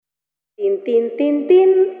Tin, tin, tin,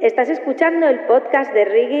 tin. Estás escuchando el podcast de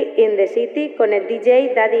Reggae in the City con el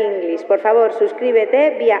DJ Daddy English. Por favor,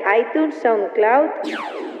 suscríbete vía iTunes, SoundCloud.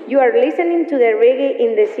 You are listening to the Reggae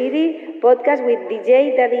in the City podcast with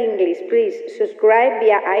DJ Daddy English. Please subscribe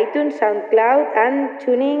via iTunes, SoundCloud, and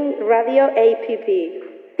Tuning Radio app. Tin,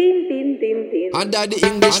 tin, tin, tin. And Daddy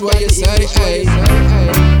English, what you say? Hey.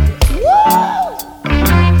 Woo!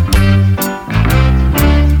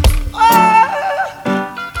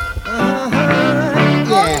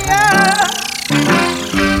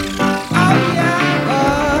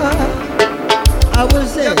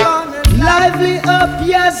 Lively up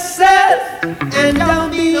yourself and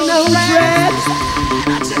don't be no dread.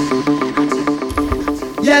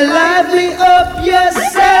 Yeah, lively up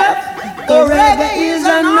yourself, or reggae is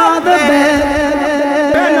another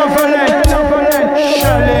bed.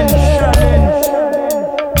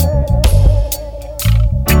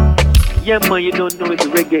 Yeah, man, you don't know it's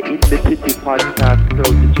Reggae in the City podcast, so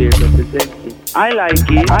the J representing. I like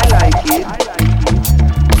it.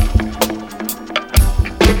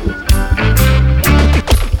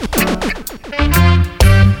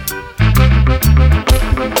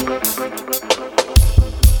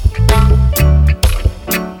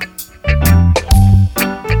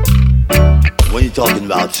 When you're talking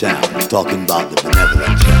about sound, you're talking about the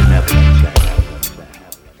benevolent sound.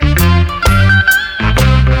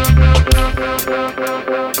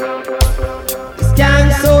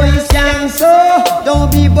 Scan so,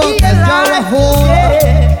 don't be broke as you're a whore.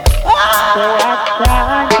 So I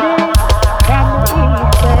from the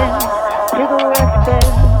east end to the west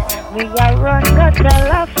end, we are run to tell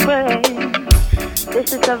our friends.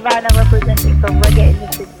 This is Savannah representing from Reggae in the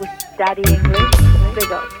City with Daddy English.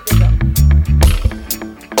 Big up.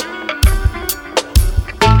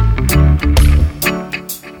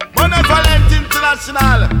 Benevolent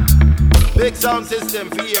International, big sound system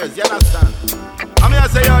for years, you understand? I'm here to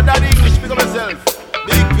say, yo, Daddy English, pick up yourself.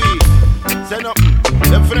 Big P, say nothing.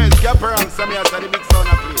 Them friends, get parents, I'm here to the big sound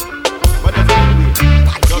I play. But the way,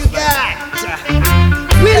 what you got?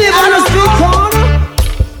 We live on a street corner.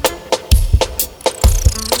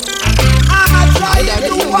 I'm trying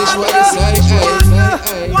to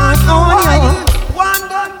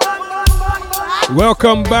wonder.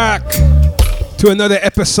 Welcome back to another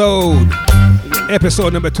episode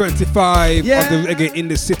number 25 of the Reggae in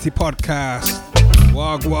the City podcast.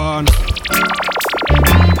 Wagwan.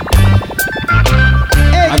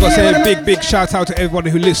 I gotta say a big shout out to everybody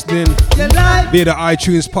who listening via the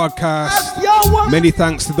iTunes podcast. Many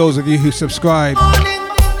thanks to those of you who subscribe.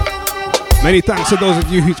 Many thanks to those of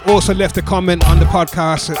you who also left a comment on the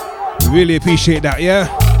podcast. Really appreciate that, yeah?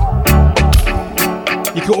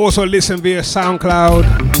 You can also listen via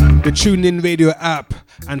SoundCloud, the TuneIn Radio app,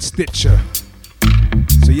 and Stitcher.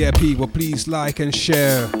 So yeah, people, please like and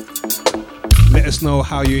share. Let us know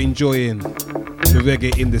how you're enjoying the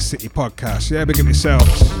Reggae in the City podcast. Yeah, big up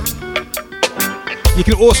yourselves. You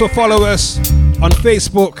can also follow us on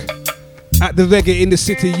Facebook at the Reggae in the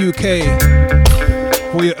City UK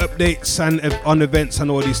for your updates and on events and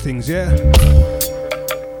all these things, yeah?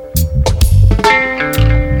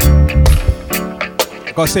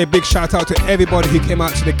 I gotta say a big shout out to everybody who came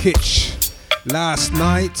out to the kitsch last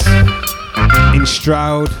night in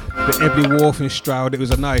Stroud, the Every Wharf in Stroud. It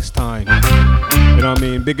was a nice time. You know what I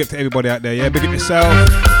mean? Big up to everybody out there, yeah? Big up yourself.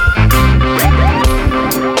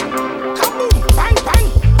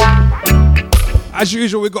 As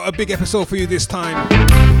usual, we've got a big episode for you this time.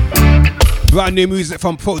 Brand new music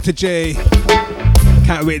from Protege.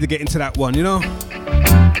 Can't wait to get into that one, you know?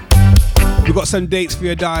 We've got some dates for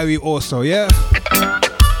your diary also, yeah?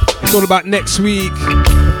 It's all about next week.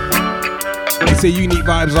 It's a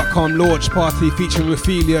UniqueVibes.com launch party featuring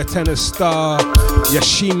Raphelia, Tenor Star,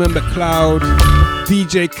 Yashima McLeod,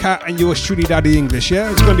 DJ Cat, and yours truly, Daddy English,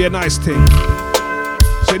 yeah? It's gonna be a nice thing.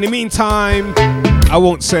 So in the meantime, I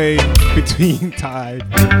won't say between time.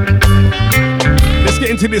 Let's get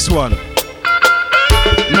into this one.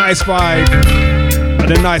 Nice vibe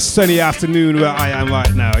and a nice sunny afternoon where I am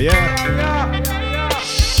right now, yeah?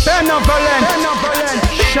 Benevolent,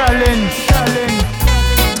 challenge.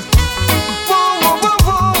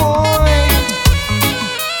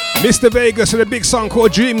 Mr. Vegas with a big song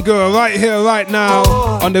called Dream Girl right here, right now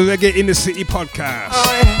on the Reggae in the City podcast.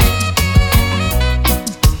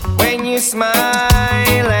 When you smile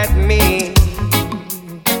at me,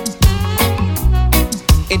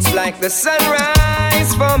 it's like the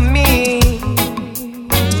sunrise for me.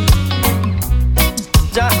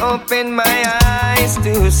 Just open my eyes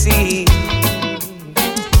to see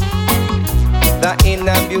the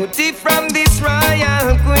inner beauty from this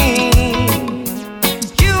royal queen.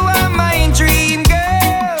 You are my dream girl.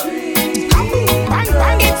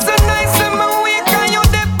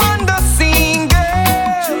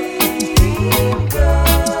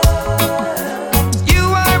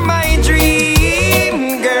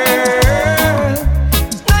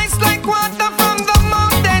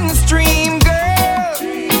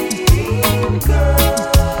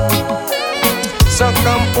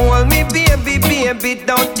 baby,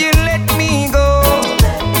 don't you let me go.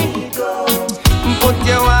 Put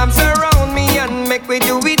your arms around me and make we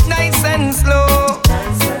do it nice and slow.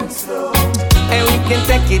 And we can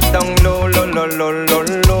take it down low, low, low, low, low,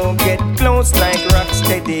 low. Get close like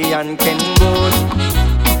Rocksteady and Ken Boone.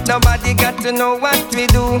 Nobody got to know what we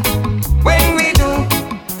do, when we do,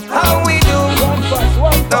 how we do.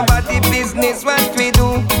 Nobody business what we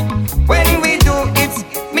do, when we do. It's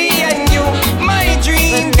me and you, my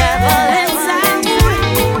dream girl.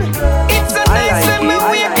 It's a nice and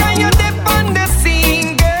my way can you dip on the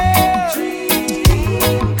scene, girl.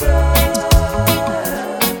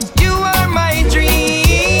 You are my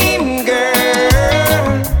dream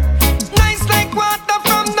girl. Nice like water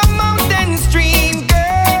from the mountain stream,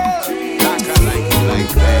 girl.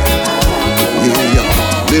 Yeah,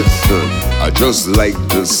 listen, I just like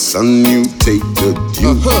the sun, you take the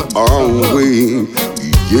dew away.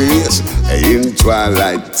 Yes, in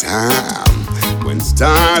twilight time, when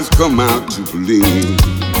stars come out to gleam,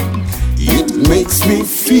 it makes me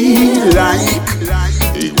feel like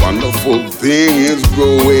a wonderful thing is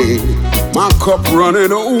growing. My cup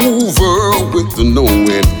running over with the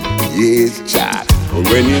knowing, yes, child.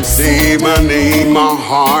 When you say my name, my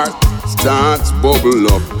heart starts bubble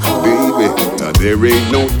up, baby. There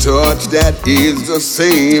ain't no touch that is the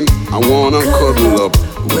same. I wanna cuddle up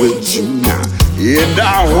with you now, and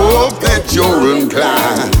I hope that you're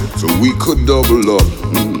inclined, so we could double up.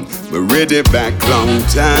 We're ready back long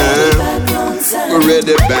time. We're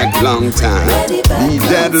ready back long time. Need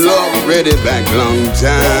that love ready back long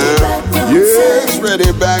time. Yes,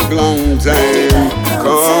 ready back long time.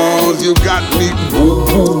 Cause you got me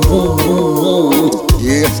boo.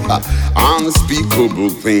 Yes, unspeakable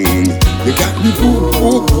pain. You got me boo.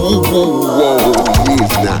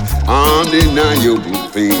 Yes, now undeniable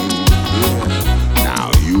pain. Now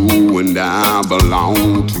you and I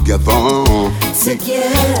belong together.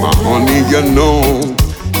 My honey, you know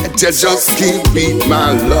that you just can't beat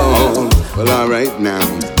my love. Well, alright now,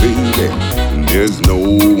 baby, there's no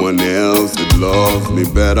one else that loves me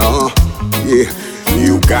better. Yeah,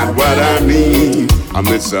 you got what I need. I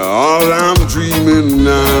miss all I'm dreaming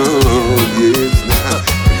now. Yes, now.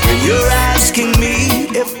 You're asking me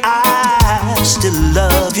if I still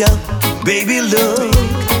love you. Baby, look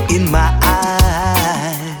in my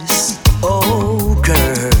eyes. Oh,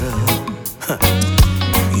 girl,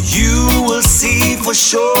 you will see for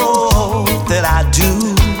sure that I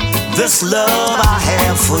do. This love I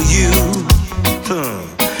have for you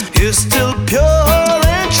is still pure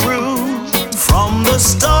and true. From the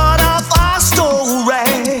start of our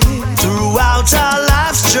story, throughout our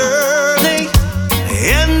life's journey,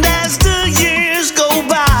 and as the years go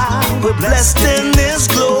by, we're blessed in this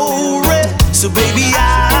glory. So baby,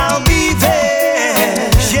 I'll be there,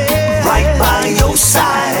 yeah, right by your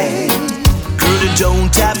side. Girl, you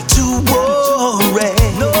don't have to worry,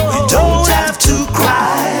 you don't have to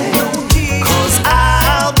cry, cause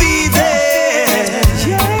I'll be there,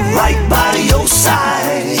 right by your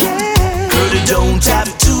side. Girl, you don't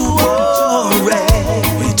have to worry,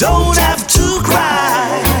 you don't have to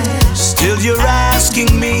cry. Still you're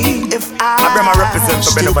asking me if I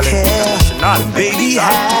still care. Baby,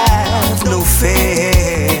 have no fear,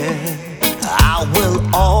 I will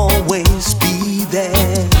always be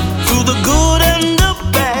there. Through the good and the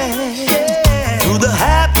bad, through the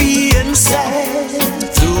happy and sad,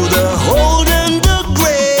 through the old and the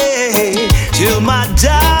gray, till my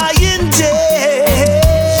dying day.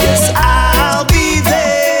 Yes, I'll be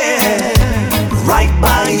there, right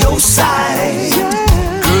by your side.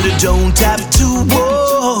 Girl, you don't have to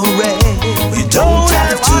worry, you don't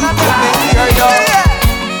have to cry.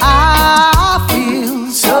 I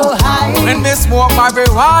feel so high. When me smoke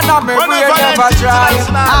marijuana, me brain never dry.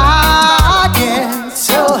 I get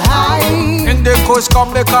so high. In the kush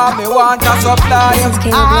come because me want a supply.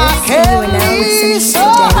 I can be so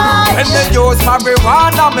high. When me use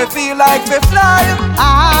marijuana, me feel like me fly.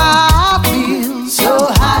 I feel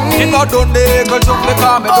so high. Me no do nigga jump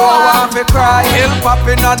because me don't want to cry. Hill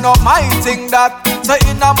popping and no my thing that. So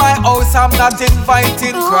in my house I'm not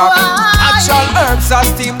inviting crap. Actual herbs are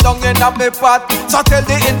steamed down in a me pot. So tell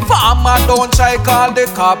the informer don't try call the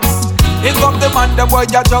cops. Pick up the man the boy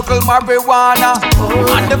ya juggle marijuana,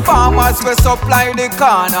 and the farmers will supply the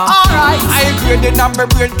corner. I grade it and my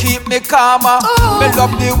brain keep me calmer. Me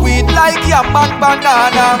love the weed like yam and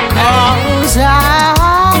banana. Cause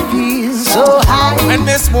I feel so high. When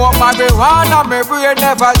me smoke marijuana, my brain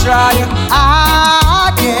never dry.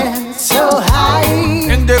 I get so high.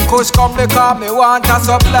 In the kush come because me want a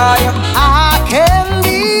supply. I can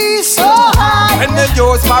be so high. When me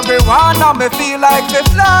use marijuana, me feel like me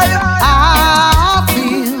fly. I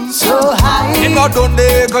feel so high. Me no done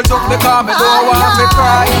the eagle jump because me don't want to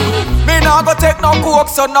cry. Me no go take no coke,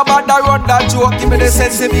 so nobody run that joke. Give me the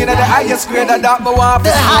sense of me in the highest grade that me want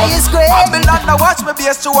to smoke. Highest grade. Babylon now watch me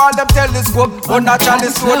base to all them telescope. But not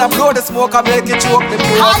Charlie Stone, I blow the smoke and make it choke.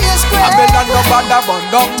 Highest grade. Babylon no bother burn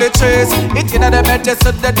down the trees. It in the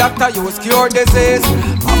medicine the doctor use cure disease.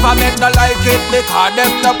 Government no like it because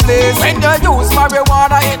them no place. When you use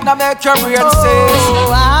marijuana, it no make your brain seize.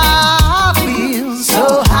 Oh, I feel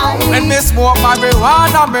so high. When me smoke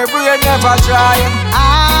marijuana, my brain never dry.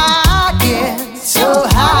 I get so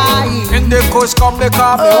high. In the kush come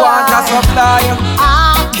because me want a supply.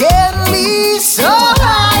 I can be so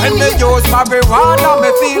high. When me use marijuana, me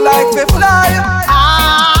feel like me fly.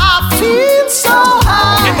 I feel so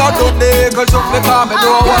high. Me not do the eagle jump because me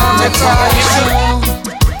don't want to try.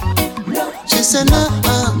 She said no,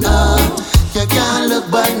 you can't look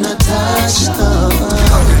but not touch no.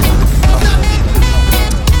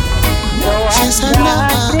 She said no,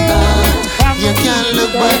 you can't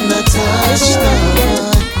look but not touch no.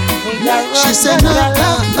 She said no,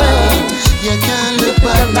 you can't look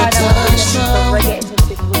but not touch no.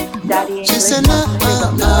 She said no,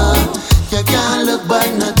 you can't look but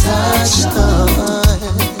not touch no.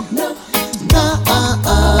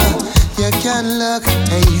 You can look,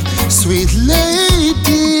 hey, sweet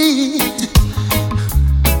lady.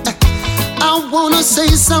 I wanna say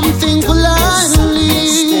something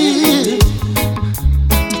politely,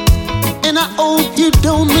 and I hope you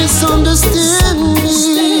don't misunderstand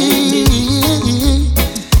me.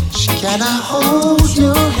 Can I hold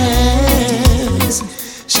your hands?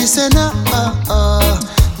 She said, no,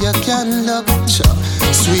 you can look,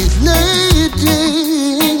 sweet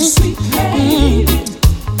lady. Sweet lady.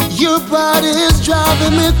 Your body is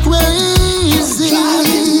driving me crazy.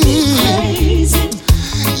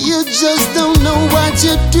 You just don't know what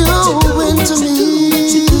you're doing to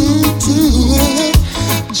me.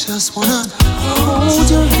 Just wanna hold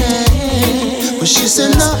your hand. But she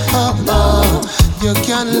said no, you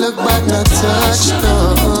can't look but not touch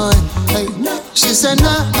no. Hey. She said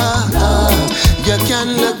no, you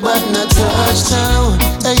can't look but not touch no.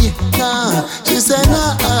 Hey, no. She said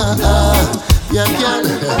no, you can.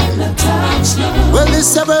 Well,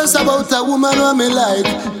 this a verse about a woman who me like.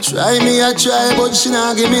 Try me, I try, but she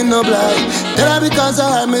not give me no blind. Tell her because of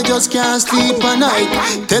her, me just can't sleep at night.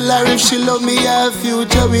 Tell her if she love me, her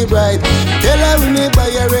future will bright. Tell her we may buy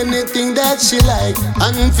her anything that she like.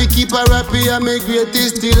 And if you keep her happy, I my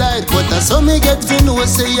greatest delight. But I saw me get to know,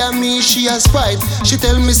 say I me, she a spite. She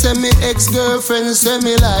tell me, say me ex-girlfriend, say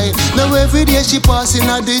me lie. Now every day she passing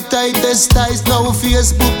at the tightest ties. Now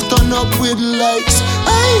Facebook turn up with likes.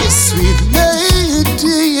 Hey, sweet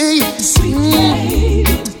lady, sweet lady.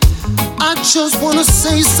 I just wanna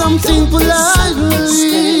say something politely,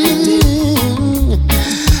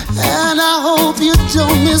 and I hope you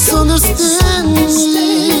don't misunderstand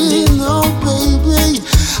me. No, baby,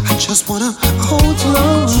 I just wanna hold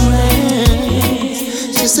your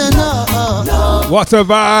hand. She said no. What a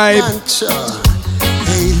vibe.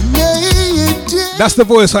 That's the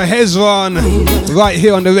voice of Hezron right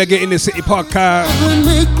here on the Reggae in the City podcast.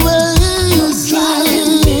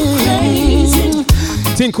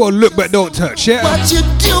 Thing called Look But Don't Touch, yeah? What you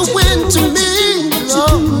doing to me? No,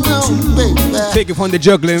 baby. Take it from the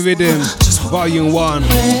Juggling Rhythm, Volume 1.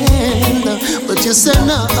 But you said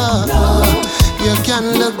no, you can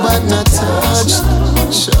look but not touch.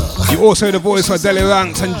 You also the voice of Deli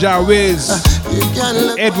Ranks and Jawiz,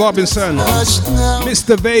 Ed Robinson,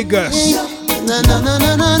 Mr. Vegas,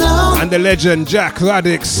 and the legend Jack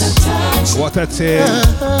Radix. What a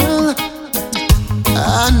tale.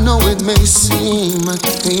 I know it may seem I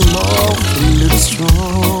came off a little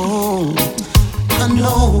strong. I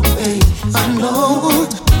know, babe, I know.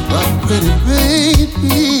 But pretty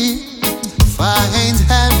baby, if I ain't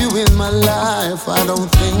have you in my life, I don't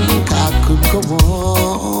think I could go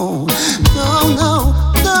on. No, no,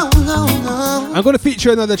 no, no, no. I'm gonna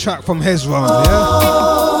feature another track from Hezron, yeah?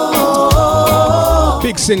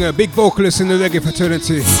 Big singer, big vocalist in the reggae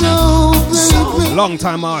fraternity. Long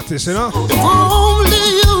time artist, you know?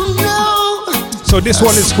 So this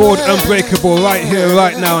one is called Unbreakable right here,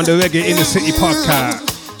 right now on the Reggae in the City podcast.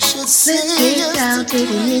 Let's get down to the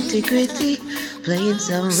nitty-gritty, playing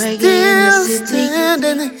some reggae in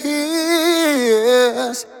the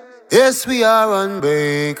city. Yes, we are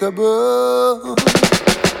unbreakable.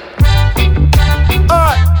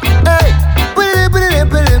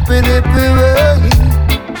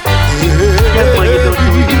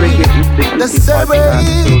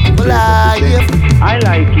 I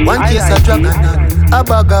like it. One case of drug and a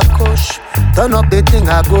bag of kush. Turn up the thing,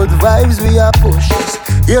 a good vibes we are push.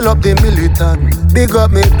 Heal up the militant, big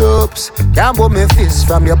up me dopes. Can't put me fist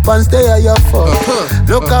from your pants, they are your fault.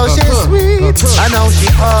 Look how she sweet, and how she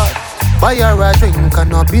hot. Buy her a drink,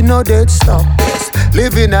 cannot be no dead stop. Yes.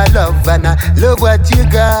 Living a love and I love what you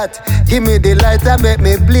got. Give me the light and make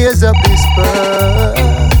me blaze up this spur.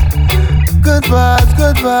 Good vibes,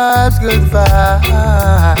 good vibes, good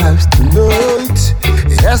vibes tonight.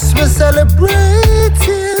 Yes, we're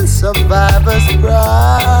celebrating survivor's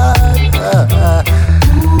pride.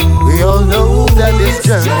 We all know that this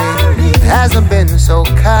journey hasn't been so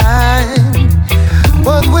kind,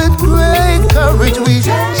 but with great courage we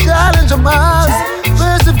challenge our minds,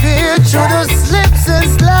 persevere through the slips and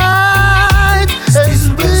slides, and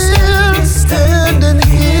still standing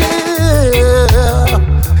here.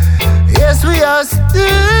 Yes, we are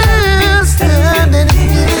still standing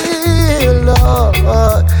here, Lord.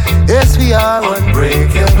 Yes, we are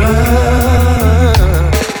unbreakable.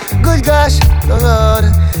 Good gosh, Lord.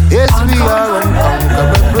 Yes, we are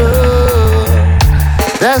unconquerable.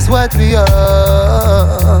 That's what we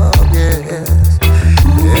are, yes.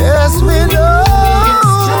 Yes, we know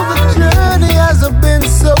the journey hasn't been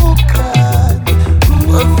so kind,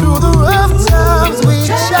 but through the rough times we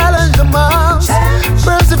challenge the moms,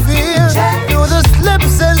 persevere through the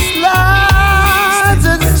slips and slides,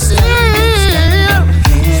 and still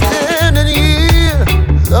standing here,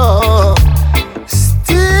 Lord.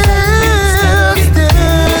 Still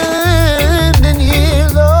standing here,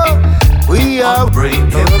 Lord. We are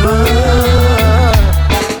unbreakable,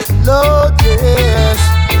 Lord, yes.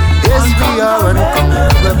 Yes, we are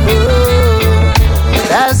unconquerable.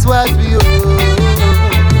 That's what we are.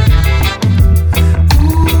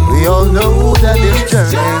 We all know that this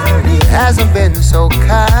journey hasn't been so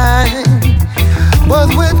kind, but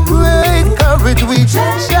with great courage we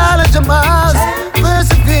challenge our minds,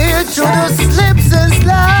 persevere through the slips and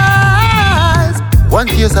slides. One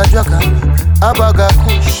case a drugger, a bag of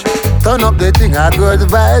kush. Turn up the thing, I good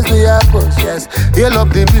vibes we are push, yes. Heal up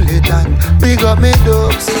the militant, big up me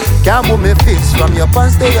dopes. Can't move me fist from your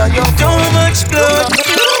pants, they are your too much blood.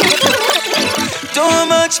 Too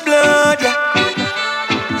much blood, yeah.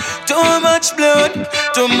 Too much blood,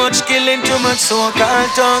 too much killing, too much so-called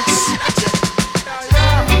talks.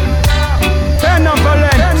 Turn up a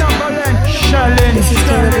lens, This is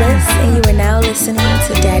Kayla Bliss, and you are now listening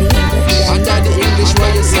to Daddy English. And Daddy English,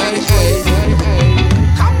 what you say?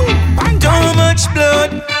 Too much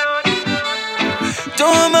blood,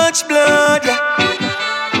 too much blood, yeah.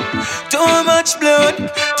 Too much blood,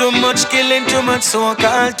 too much killing, too much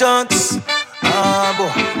so-called talks. Ah,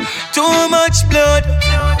 boy. Too much blood,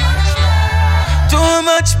 too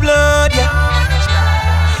much blood, yeah.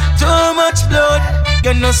 Too much blood.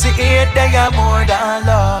 You know see it, they are more than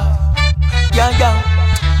love. Yeah,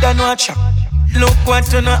 then watch out. Look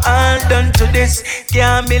what you know all done to this.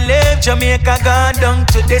 Can't believe Jamaica got done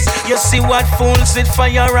to this. You see what fools with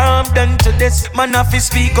firearm done to this. Man have to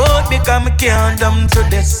speak out because me can't done to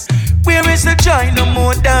this. Where is the joy? No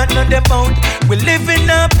more than no them out. We live in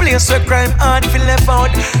a place where crime hard to live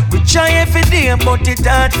out. We try every day but it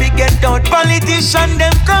hard to get out. Politicians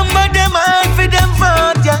them come but them hard for them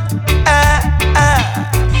vote, yeah.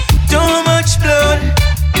 Too much blood,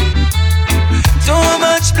 too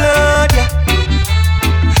much blood, yeah.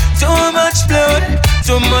 Too much blood,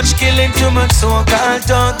 too much killing, too much so-called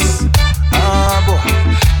talks. Ah, boy.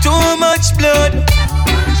 Too much blood,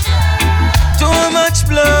 too much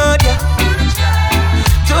blood, yeah.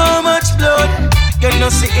 Too much blood. You know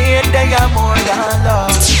see it, they are more than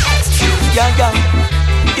love.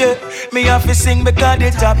 Yeah. Me have to sing because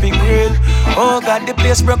the topic real. Oh God, the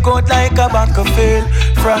place broke out like a battlefield.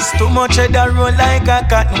 Frost too much head and roll like a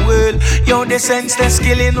cotton wool. Yo, the senseless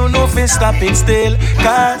killing, who know fi stop it still.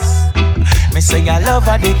 Cause me say I love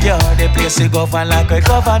her the girl. The place we govern like we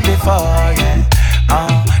govern before, yeah.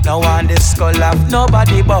 Now on the skull have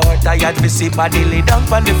nobody but I had to see body lay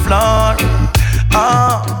down on the floor.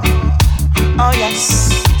 Oh yes.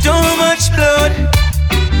 Too much blood,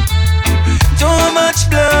 too much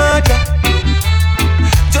blood, yeah.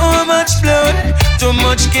 Too much blood, too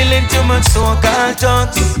much killing, too much so-called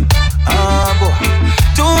talks. Boy.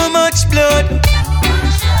 Too much blood,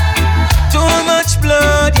 too much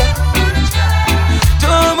blood, yeah.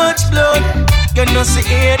 Too much blood. You know see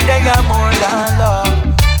it, they got more than love.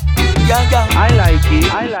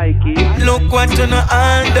 I like it. Look what you know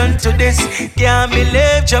all done to this. Can't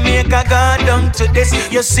believe Jamaica got done to this.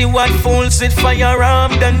 You see what fools with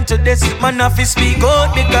firearm done to this. Man have to speak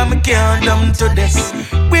out because me can't done to this.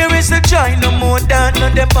 Where is the joy? No more than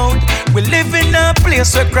on the mount. We live in a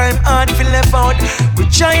place where crime hard to live out. We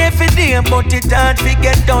try every day but it hard to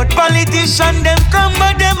get out. Politicians them come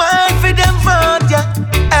but them hard for them vote, yeah.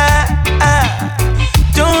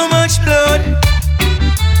 Too much blood.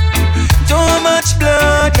 Too much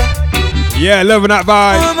blood. Yeah, loving that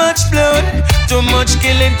vibe. Too much blood. Too much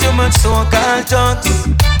killing. Too much so-called thugs.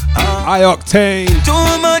 High octane.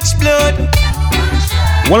 Too much blood.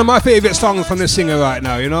 One of my favorite songs from this singer right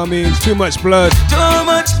now. You know what I mean? Too much blood. Too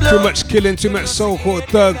much blood. Too much killing. Too much so-called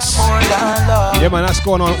thugs. Yeah, man, that's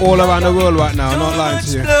going on all around the world right now. I'm not lying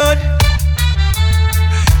to you.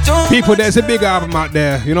 People, there's a big album out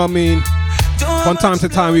there. You know what I mean? From time to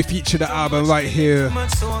time, we feature the album right here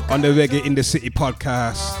on the Reggae in the City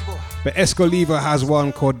podcast. But Escoliva has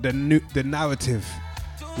one called The Narrative.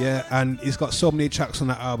 Yeah, and it's got so many tracks on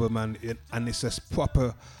that album, and it's just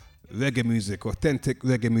proper reggae music, authentic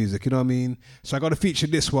reggae music, you know what I mean? So I got to feature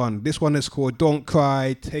this one. This one is called Don't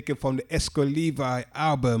Cry, taken from the Escoliva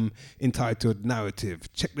album entitled Narrative.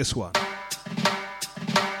 Check this one.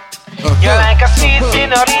 You're like a sweet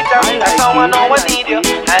senorita, that's how I know I need you.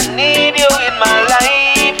 I need you in my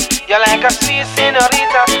life. You're like a sweet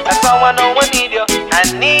senorita, that's how I know I need you. I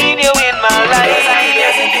need you in my life.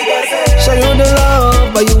 Show you the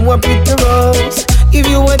love, but you want pretty rose. Give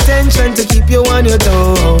you attention to keep you on your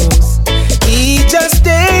toes. He just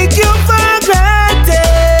take you for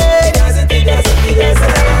granted.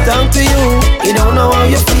 Talk to you, you don't know how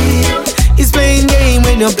you feel. He's playing game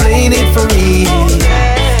when you're playing it for real.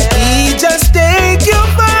 He just take you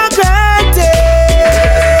for granted.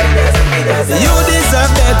 You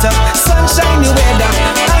deserve better, sunshiny weather.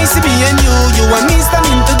 I see me and you and me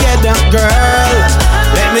standing together. Girl,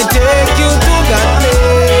 let me take you to that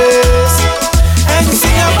place and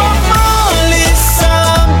sing about Molly's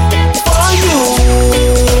song for you.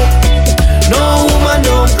 No woman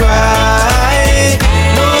don't cry.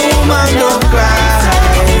 No woman don't cry.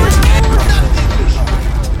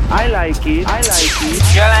 I like it.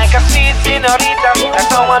 You're like a sweet senorita,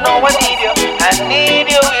 that's how I know I need you. I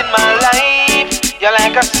need you in my life. You're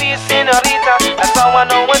like a sweet senorita, that's how I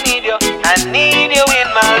know I need you. I need you in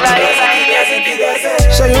my life.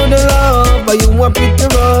 Show you the love, but you want pretty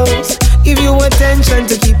rose. Give you attention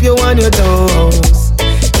to keep you on your toes.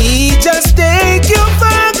 He just take you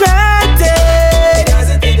for granted.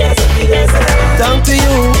 Talk to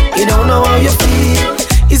you, you don't know how you feel.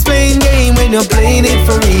 He's playing game when you're playing it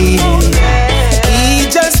for real. He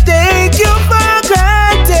just take you for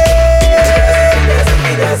granted.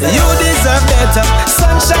 You deserve better,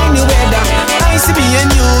 sunshiny weather. I see me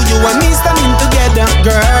and you and me standing together.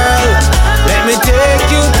 Girl, let me take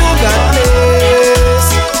you to that place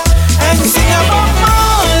and sing about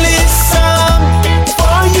Molly's song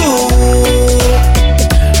for you.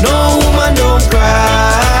 No woman don't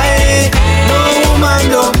cry. No woman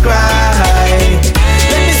don't cry.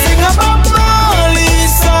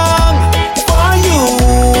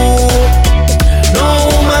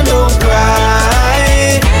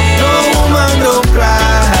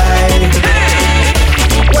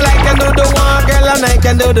 I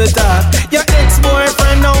can do the talk. Your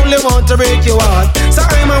ex-boyfriend only want to break your heart. So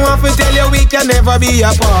I'm a want to tell you we can never be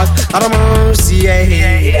apart. Out of mercy, yeah.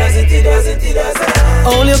 He doesn't.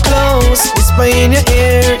 Hold you close, whisper in your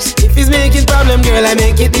ears. If he's making problem, girl, I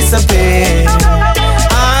make it disappear.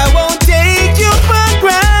 I won't take you for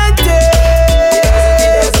granted.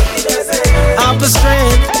 Have the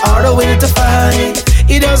strength or the will to fight.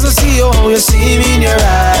 He doesn't see you how you see me in your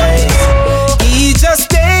eyes. He just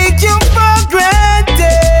take you for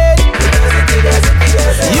granted.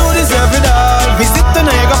 You deserve it all. Visit the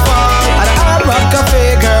Niagara Falls at the Hard Rock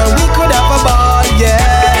Cafe, girl. We could have a ball,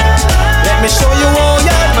 yeah. Let me show you how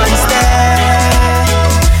your man stand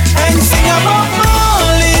and sing about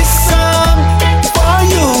Molly's song for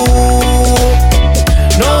you.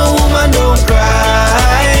 No woman don't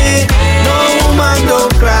cry. No woman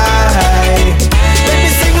don't cry. Let me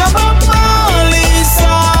sing about Molly's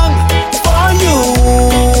song for you.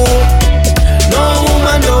 No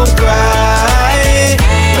woman don't cry.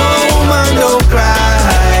 No woman don't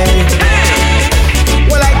cry.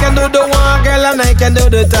 Well, I can do the one, girl, and I can do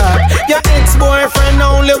the talk. Your ex-boyfriend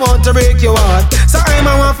only want to break your heart. So I'm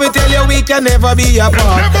a want to tell you we can never be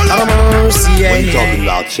apart. Have mercy, yeah. When you're talking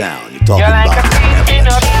about sound, you're talking about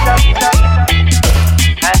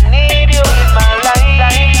I need you in my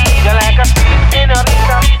life. You're like a sweet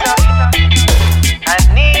senorita. I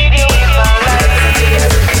need you in my life.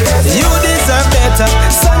 You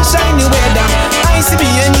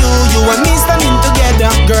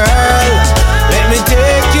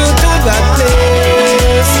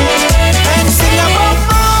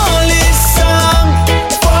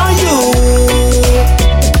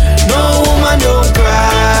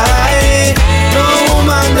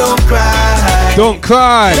Don't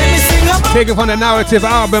Cry. Taken from the Narrative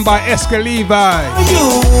album by Eska Levi.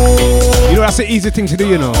 You know that's an easy thing to do,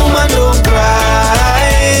 you know. Woman don't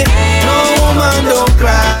cry. No woman don't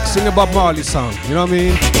cry. Sing a Bob Marley song, you know what I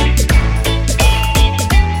mean?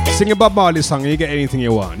 Sing a Bob Marley song and you get anything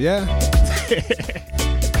you want, yeah?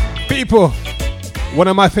 People, one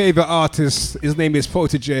of my favorite artists, his name is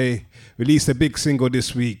Protege, released a big single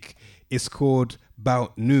this week. It's called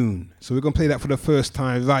About Noon. So we're going to play that for the first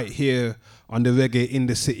time right here on the Reggae in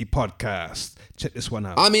the City podcast. Check this one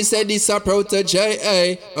out. I mean, say this a Protege,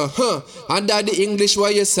 eh? And that the English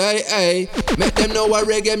what you say, eh? Make them know what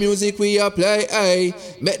reggae music we a play, eh?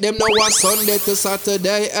 Make them know what Sunday to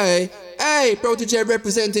Saturday, eh? Hey, Protege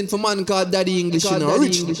representing for man called Daddy English in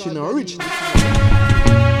origin.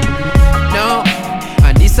 No,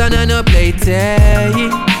 and this one I no play,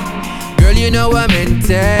 girl, you know what I meant,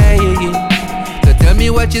 so tell me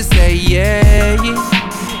what you say, yeah.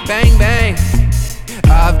 Bang, bang.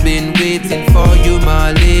 I've been waiting for you,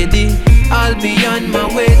 my lady. I'll be on my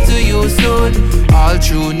way to you soon. All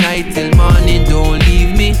through night till morning, don't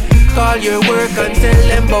leave me. Call your work and tell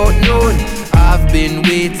them about noon. I've been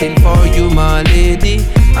waiting for you, my lady.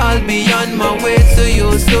 I'll be on my way to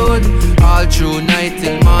you soon. All through night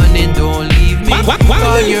till morning, don't leave me.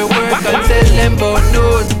 Call your work and tell them about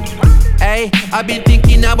noon. Hey, I've been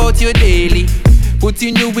thinking about you daily.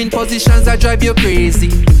 Putting you in positions that drive you crazy.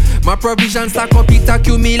 My provisions stack up, it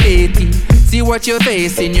accumulating. See what you're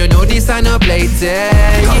facing, you know this I no play.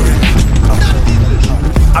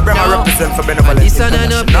 I bring my represent for benevolent. This I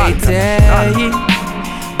no play.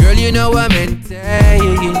 Girl, you know what I meant.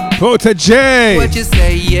 Protege. What you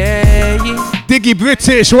say, yeah. Diggy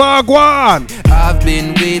British, Wagwan. I've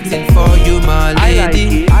been waiting for you, my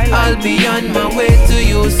lady. I'll be on my way to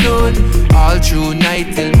you soon. All through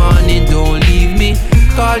night till morning, don't leave me.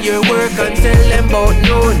 Call your work and tell them about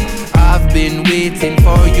noon. I've been waiting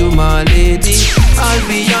for you, my lady. I'll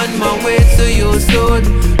be on my way to you soon.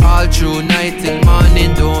 All through night till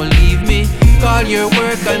morning, don't leave me. Call your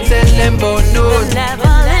work and tell them about noon.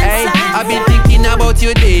 Hey, I've been thinking about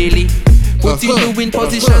you daily. Putting you in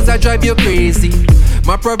positions that drive you crazy.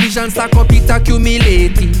 My provisions stack up, it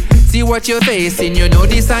accumulating. See what you're facing, you know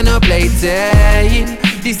this I no play.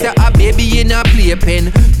 This a baby in a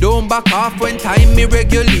playpen. Don't back off when time me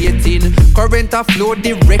regulating. Current a flow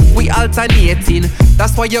direct, we alternating.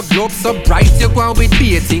 That's why your globe so bright, you go on with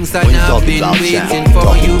beatings. And I've been waiting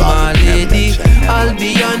for you, my lady. I'll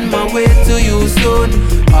be on my way to you soon.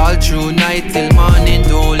 All through night till morning,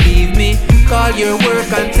 don't leave me. Call your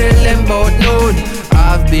work and tell them about noon.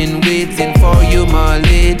 I've been waiting for you, my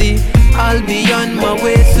lady. I'll be on my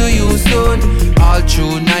way to you soon. All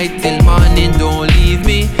through night till morning, don't leave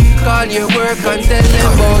me. Call your work and tell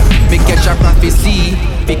them about me. Catch a prophecy.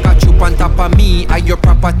 Pikachu on top of me, are your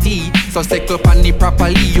property. So settle on it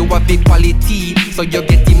properly, you have big quality. So you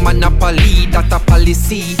get the monopoly, that a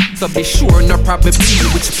policy. So be sure, no probably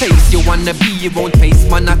which place you wanna be. You won't face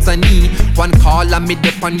monotony. One call and me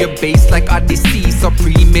dip on your base like Odyssey.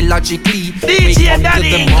 Supreme logically. DJ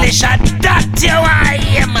Daddy English, and that's your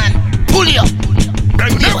eye, man. Pull you.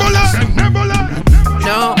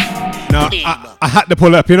 No, I had to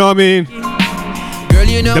pull up, you know what I mean? Girl,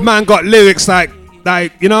 you know the man got lyrics like,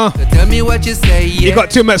 you know? So tell me what you say, yeah. He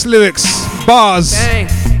got too much lyrics, bars. Bang.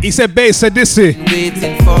 He said bass, said dissy.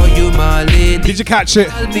 Waiting for you, my lady. Did you catch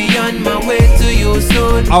it? I'll be on my way to you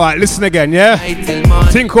soon. Alright, listen again, yeah?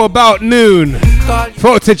 Think about noon.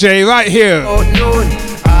 Protege right here.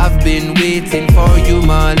 I've been waiting for you,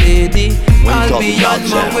 my lady. I'll be on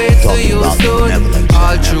my way to you soon.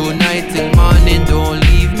 All through night till morning, don't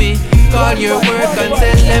leave me. Call your work and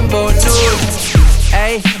tell them about noon.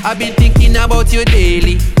 Hey, I've been thinking about you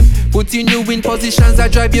daily. Putting you in positions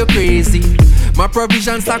that drive you crazy. My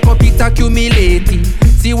provisions stack up, it accumulating.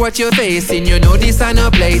 See what you're facing, you know this I no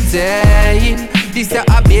play. This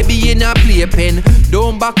a baby in a playpen.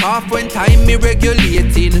 Don't back off when time me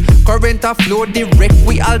regulating. Current a flow direct,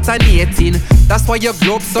 we alternating. That's why your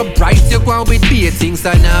globe so bright, you go on with beatings.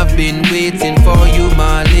 And I've been waiting for you,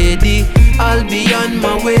 my lady. I'll be on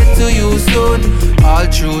my way to you soon. All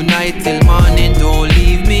through night till morning, don't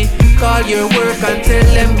leave me. Call your work and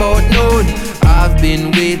tell them about noon. I've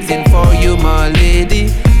been waiting for you, my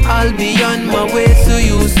lady. I'll be on my way to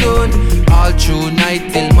you soon. All through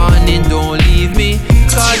night till morning, don't leave me.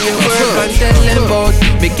 Call your work and tell them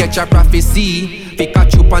about me. Catch a prophecy. it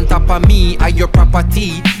catch you on top of me, I your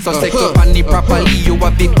property. So sex up on it properly, you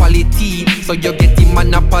have big quality. So you get the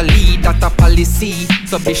monopoly, that a policy.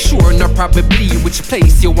 So be sure, no probably, which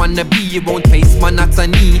place you wanna be. You won't face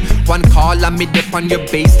monotony. One call and me dip on your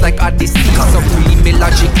base like Odyssey. So free me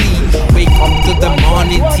logically. Wake up to the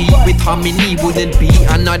morning tea with harmony. Wouldn't be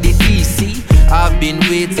an oddity, see. I've been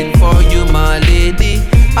waiting for you, my lady.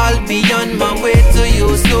 I'll be on my way to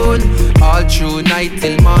you soon. All through night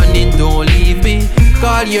till morning, don't leave me.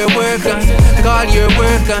 Call your work on, call your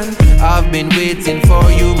work on. I've been waiting for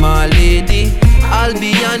you, my lady. I'll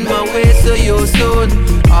be on my way to you soon.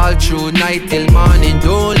 All through night till morning,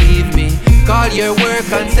 don't leave me. Call your work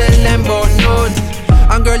and tell them about none.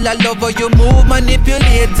 And girl, I love how you move,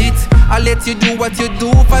 manipulate it. I'll let you do what you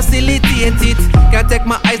do, facilitate it. Can't take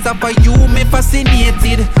my eyes off of you, me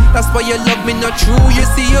fascinated. That's why you love me not true, you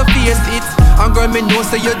see you face it. And girl, me know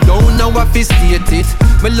so you don't know what to state it.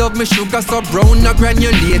 Me love me sugar so brown, not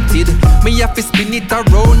granulated. Me have to spin it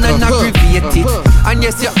around and aggravate it. And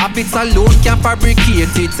yes, your habits alone can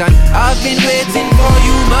fabricate it. And I've been waiting for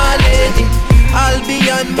you, my lady. I'll be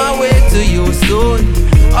on my way to you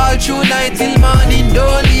soon. All through night till morning,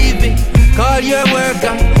 don't leave me. Call your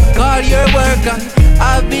worker, call your worker.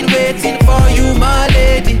 I've been waiting for you, my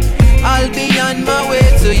lady. I'll be on my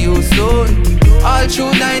way to you soon. All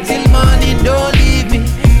through night till morning, don't leave me.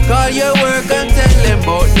 Call your worker and tell them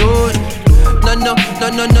about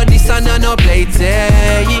no, this and no play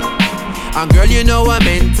telling. And girl, you know I'm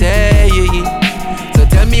into. So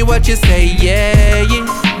tell me what you say, yeah.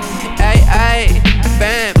 Hey,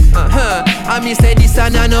 bam, I mean say this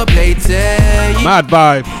and no play telling. Mad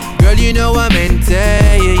vibe. Girl, you know I'm into.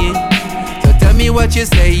 So tell me what you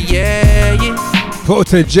say, yeah.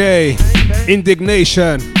 Prota J,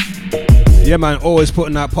 Indignation. Yeah, man, always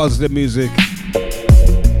putting out positive music.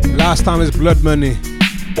 Last time is Blood Money.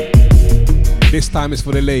 This time is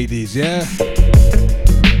for the ladies, yeah?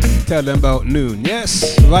 Tell them about noon,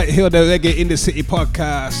 yes? Right here, the Reggae in the City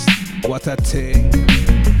podcast. What a thing.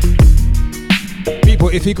 People,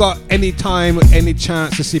 if you got any time, any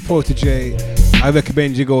chance to see Prota J, I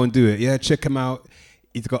recommend you go and do it, yeah? Check him out.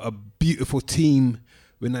 He's got a beautiful team.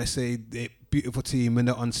 When I say beautiful team, when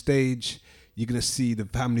they're on stage, you're going to see the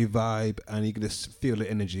family vibe and you're going to feel the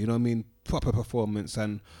energy, you know what I mean? Proper performance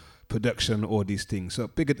and production, all these things. So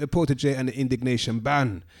big at the Prota J and the Indignation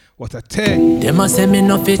Band. What a thing. They must say me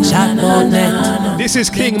no fit chat about that. This is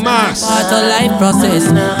King Mass. Part of life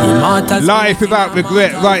process. Life without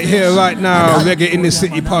regret, right here, right now. Reggae in the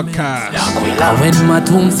City podcast. When my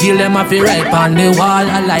tomb feel them I feel right on the wall.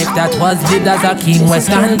 A life that was lived as a king was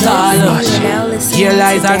stand tall. Here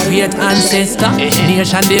lies our great ancestor,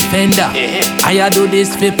 nation defender. I do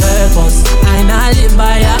this for purpose, and I live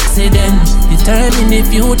by accident. Determine the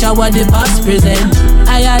future, what the past present.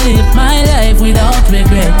 I live my life without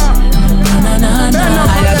regret.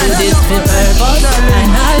 I do this for purpose,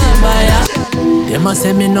 and I live by accident. They must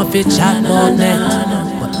say me no fit chat about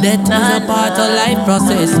that. But death is a part of life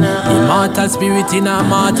process. Immortal spirit in a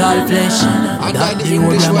mortal flesh. That the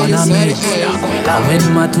old man a make.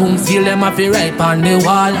 When my tomb feel them I feel right on the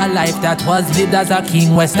wall. A life that was lived as a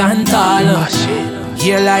king was stand tall.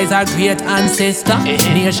 Here lies our great ancestor,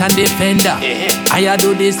 nation defender. I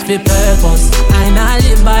do this for purpose, and I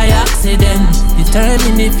live by accident.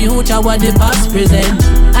 Determine the future, what the past present.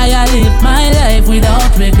 I live my life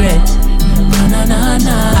without regret.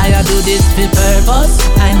 I do this for purpose,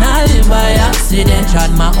 and I live by accident.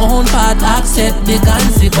 Trod my own path, accept the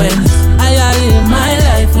consequence. I live my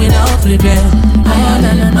life without regret. I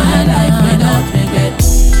live my life without regret.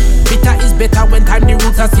 Bitter is better when time the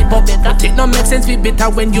roots are sip up. But it no make sense be bitter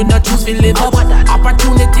when you not choose to live up.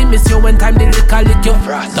 Opportunity miss you when time the liquor lick you.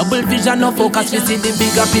 Double vision no focus, we see the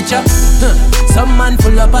bigger picture. Some man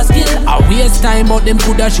full up a skill, a waste time but them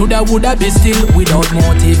coulda, shoulda, woulda be still. Without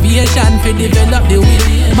motivation for develop the will,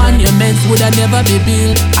 monuments woulda never be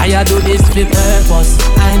built. I do this for purpose,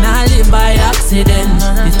 and I live by accident.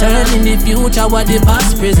 Determine the future, what the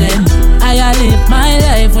past present. I live my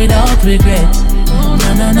life without regret.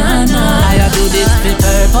 I do this for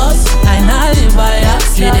purpose, and I live by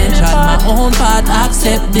accident. Trod my own path,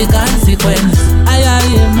 accept the consequence. I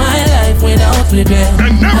live my life without regret.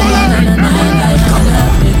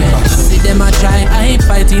 See them a try, I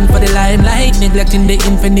fighting for the limelight, neglecting the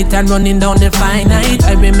infinite and running down the finite.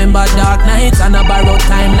 I remember dark nights and a borrowed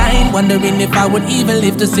timeline, wondering if I would even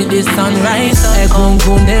live to see this sunrise. I gon'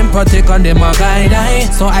 them protect on them a guide I.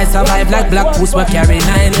 So I survive like black puss but carry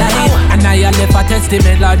 9 life. And I left a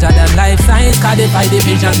testament larger than life size. I defy the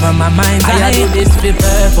vision from my mind. I do this for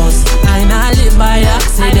purpose. I not live by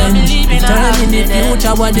accident. Determine the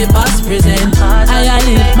future what the past present. I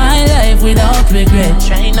live my life without regret.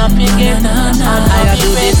 Trying not to get I do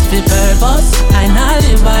this for purpose. I not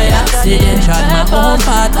live by accident. Trod my own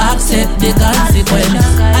path, accept the consequence.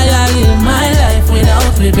 I live my life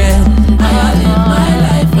without regret. I live my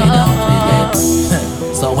life without regret.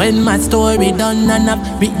 So when my story done and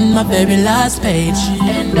I've written my very last page,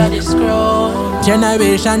 end of the scroll,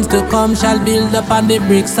 generations to come shall build upon the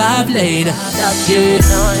bricks I've laid. That's it.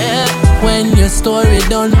 When your story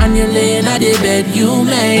done and you lay in the bed you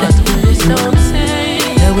made,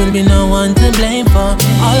 there will be no one to blame for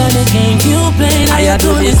all of the games you played. I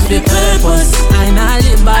do this for purpose. I not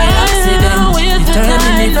live by accident.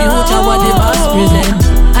 Determine the future what the past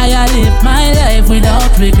present. I live my life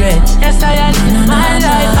without regret. Yes, I live my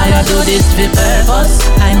life. I do this for purpose.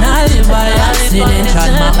 I not live by accident.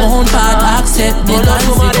 Trod my own path, accept the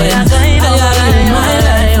consequence. I live my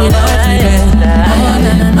life without regret. I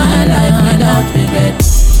live my life without regret.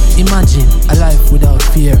 Imagine a life without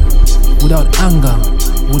fear, without anger,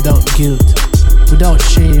 without guilt, without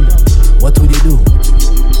shame. What would you do?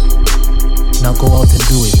 Now go out and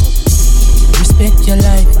do it. Respect your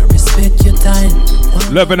life, respect your time.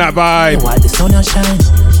 Loving that vibe. Why the sun shine?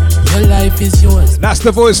 Your life is yours. That's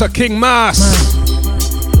the voice of King Mas.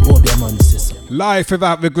 Life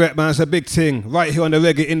without regret, man. It's a big thing. Right here on the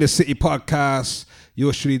Reggae in the City podcast.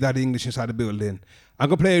 Yours truly, Daddy English inside the building. I'm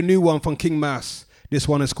going to play a new one from King Mas. This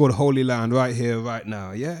one is called Holy Land right here, right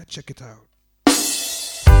now. Yeah, check it out.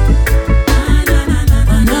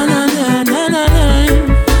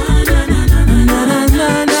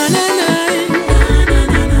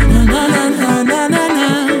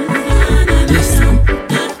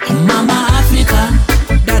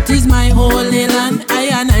 Is my holy land.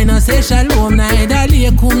 I no say shalom, neither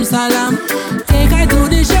alaikum salam. Take I to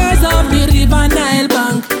the shores of the river Nile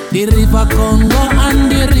bank, the river Congo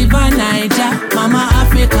and the river Niger. Mama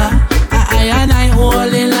Africa, I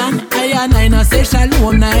holy land. I no say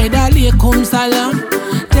shalom, neither alaikum salam.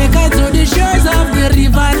 Take I to the shores of the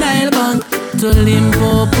river Nile bank, to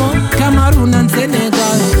Limpopo, Cameroon and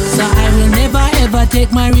Senegal. So I will never ever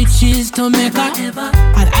take my riches to Mecca,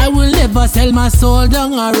 and I will never sell my soul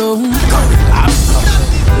down a road.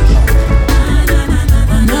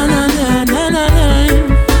 Na na na na na na.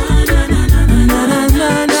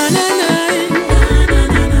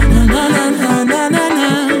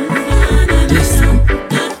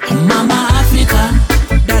 Mama Africa,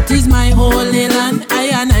 that is my holy land.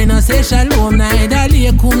 I no say shalom, neither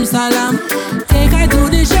alaikum salam. Take I to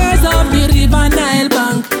the shores of the river Nile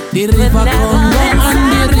bank, the river Congo and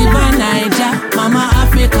the river Niger. Mama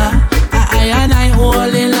Africa, I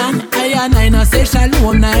holy land. I no say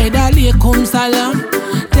shalom, neither alaikum salam.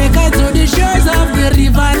 Take I to the shores of the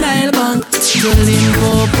river Nile bank, to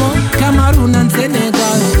Limpopo, Cameroon and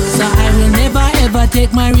Senegal. So I will never ever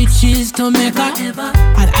take my riches to Mecca,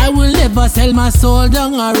 and I will never sell my soul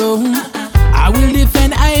down a road. I will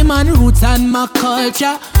defend I man roots and my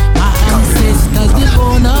culture, my ancestors, the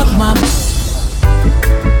bone of my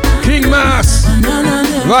King Mas,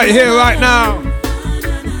 right here, right now.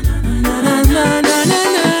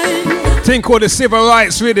 Thing called the civil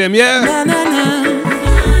rights rhythm, yeah?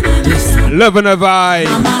 Loving a vibe.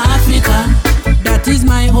 Mama Africa, that is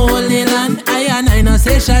my holy land. I no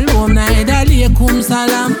say shalom, neither alaikum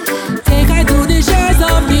salam. Take I to the shores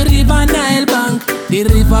of the river Nile bank, the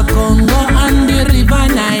river Congo and the river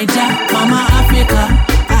Niger. Mama Africa,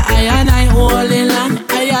 I holy land.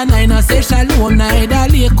 I no say shalom, neither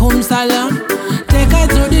alaikum salam. Take I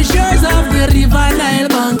to the shores of the river Nile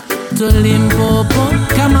bank, to Limpopo,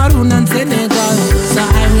 Cameroon and Senegal. So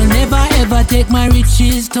I will never ever take my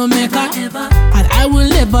riches to Mecca, and I will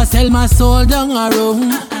never sell my soul down a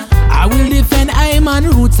road. I will defend I man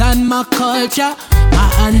roots and my culture, my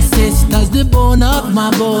ancestors, the bone of my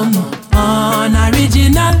bone.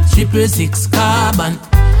 Original 666 carbon.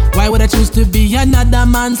 Why would I choose to be another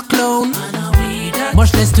man's clone?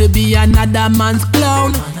 Much less to be another man's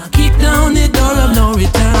clone. Kick down the door of no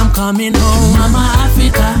return, I'm coming home. Mama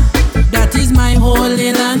Africa, that is my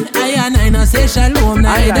holy land. I no say shalom,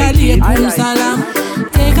 neither alaikum salam.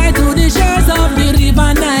 Take I to the shores of the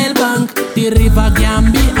river Nile bank, the river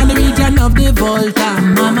Gambia and the region of the Volta.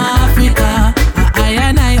 Mama Africa,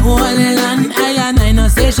 I holy land. I no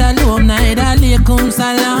say shalom, neither alaikum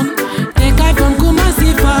salam. Take I from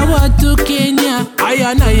Kumasi forward to Kenya.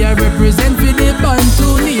 I represent for the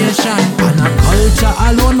Bantu nation. And a culture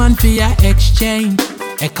alone man for your exchange.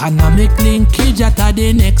 Economic linkage at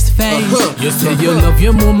the next phase. You say you love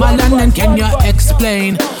your mama land, and can you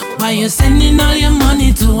explain Why you sending all your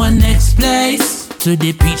money to a next place? To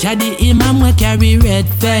the preacher, the imam will carry red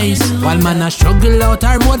face. While man a struggle out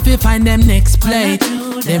a road to find them next plate.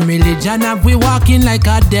 Them religion have we walking like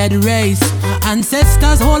a dead race.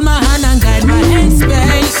 Ancestors hold my hand and guide my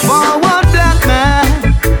headspace. Forward black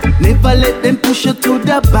man, never let them push you to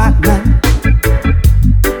the back man.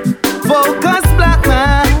 Focus black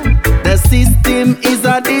man, the system is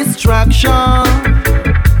a distraction.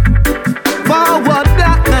 Forward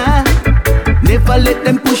black man, never let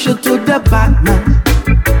them push you to the back man.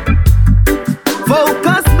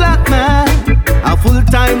 Focus black man, a full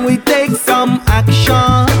time we take some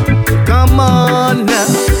action. Come on now,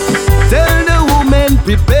 tell the women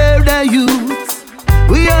prepare the youths.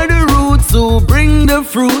 We are the roots who bring the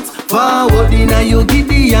fruits. Forward in a you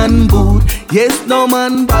Gideon boot. Yes, no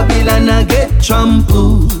man Babylon a get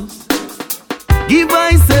trampled. Give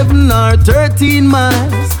I 7 or 13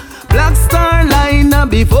 miles. Black star line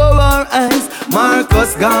before our eyes.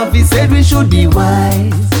 Marcus Garvey said we should be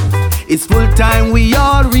wise. It's full time we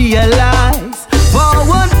all realize.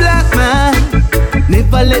 Forward black man,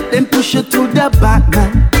 never let them push you to the back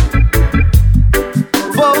man.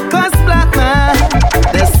 Focus black man,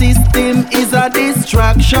 the system is a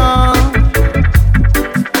distraction.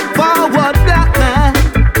 Forward black man,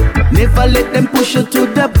 never let them push you to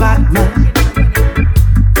the back man.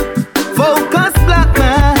 Focus black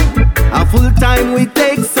man, a full time we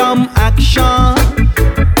take some action.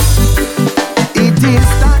 It is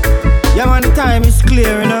time. Yeah man, the time is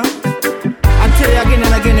clear enough. I tell you again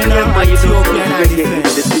and again, you know, my Ethiopian and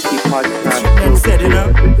defense. The city podcast. And said, you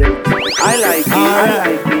know, I like it. I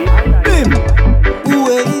like it. Bim.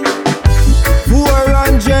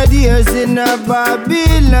 400 years in a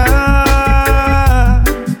Babylon.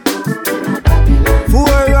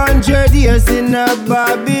 400 years in a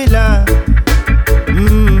Babylon.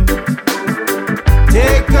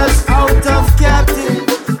 Take us out of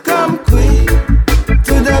captivity. Come quick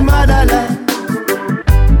to the motherland.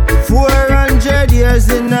 400 years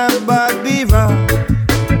in a Babylon.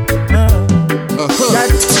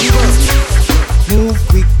 Move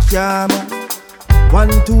quick, yeah man. 1,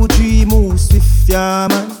 2, 3, move swift, yeah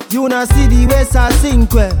man. You not see the west I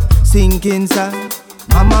sink well, sink inside.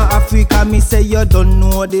 Mama Africa, me say you don't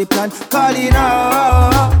know the plan. Call it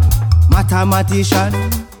out. Mathematician,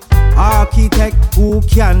 architect who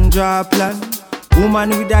can draw plan. Woman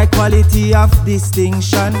with that quality of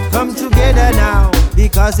distinction. Come together now,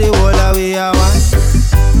 because they all away I want.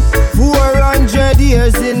 400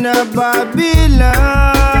 years in a Babylon.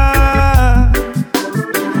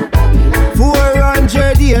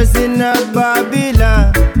 400 years in a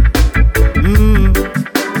Babylon.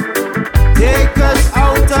 Take us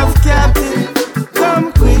out of captivity.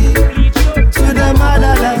 Come quick to the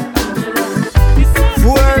motherland.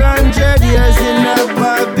 400 years in a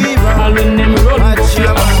Babylon. All when them run push your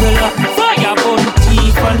umbrella. Fire burn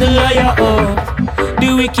thief and the liar up. The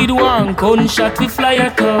wicked one gunshot we fly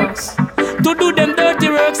at us. To do them dirty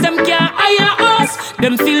works, them can't hire us.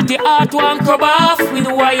 Them filthy art one crop off with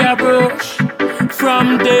wire brush.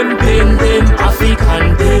 From them pen them,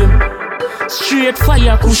 African them. Straight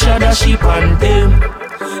fire kusha the sheep and them.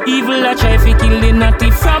 Evil a try fi kill the natty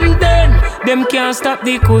from them. Them can't stop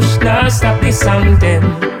the kush, nor stop the song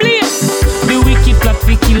them. Please, the wicked plot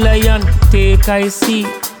fi kill lion, take I see.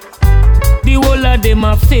 The whole of them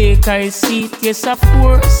a fake, I see it, yes of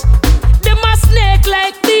course. Them a snake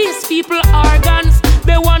like these, people organs,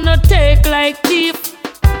 they wanna take like thief.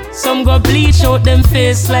 Some go bleach out them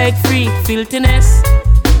face like freak. Filthiness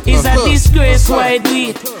is a disgrace, why do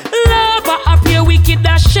it? Lava appear wicked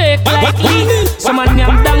that shake like leaf. Some a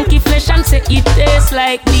yam donkey flesh and say it tastes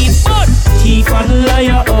like beef. But thief and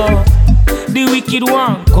liar, oh, the wicked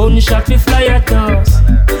one gunshot we fly at us.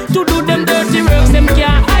 To do them dirty works, them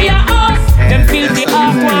can't hire us. Them filthy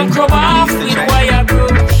off one crop off with wire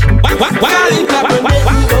brush. Call him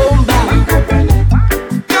Kaepernick, don't back.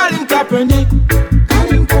 Call him Kaepernick.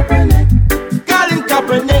 Call him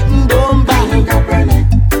Kaepernick, don't back.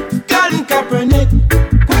 Call him Kaepernick.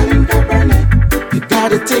 You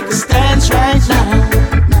gotta take a stance right now.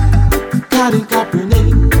 Call him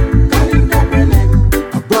Kaepernick.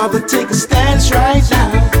 A brother, take a stance right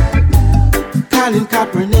now. Call him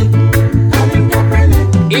Kaepernick.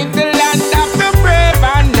 In the land of the brave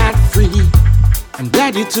and not free, I'm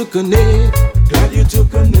glad you took a knee. Glad you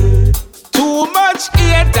took a knee. Too much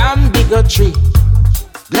hate and bigotry.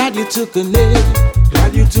 Glad you took a knee.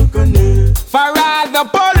 Glad you took a knee. For all the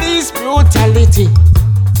police brutality.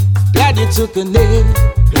 Glad you took a knee.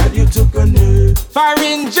 Glad you took a knee. For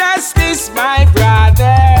injustice, my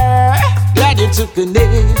brother. Glad you took a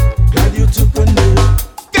knee. Glad you took a knee.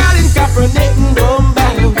 Call him Kaepernick, don't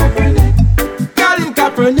bang.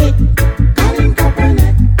 Kaepernick. Colin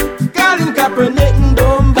Kaepernick. Colin Kaepernick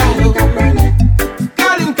don't buy. Colin Kaepernick.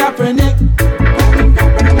 Colin Kaepernick. Colin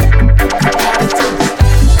Kaepernick.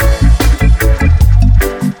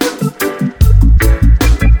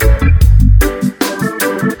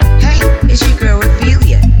 Hey, it's your girl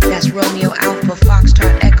Ophelia. That's Romeo Alpha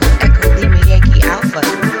Foxtrot Echo Echo Lima Yankee Alpha,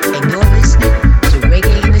 and you're listening to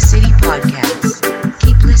Reggae in the City podcast.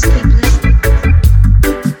 Keep listening.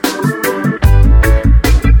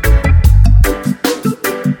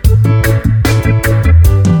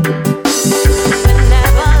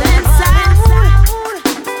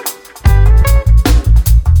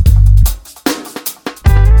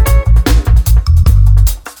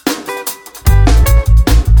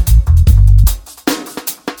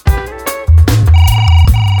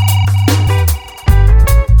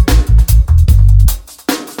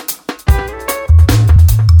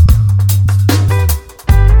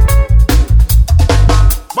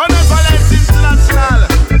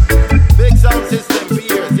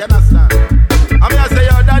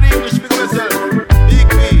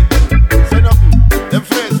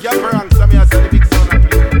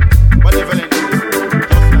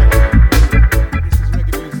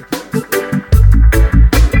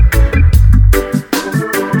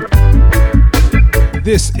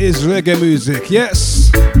 This is reggae music, yes.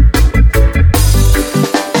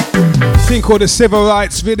 Thing called the Civil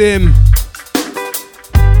Rights Rhythm.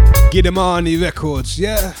 Gidamani Records,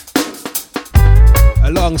 yeah.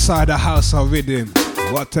 Alongside the House of Rhythm.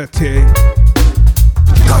 What a thing.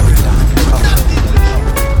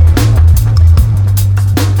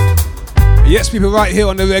 Yes, people, right here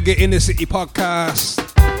on the Reggae in the City podcast.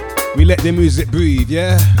 We let the music breathe,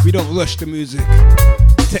 yeah. We don't rush the music.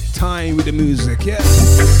 Take time with the music, yeah.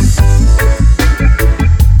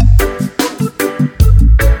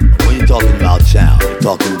 When you're talking about sound, you're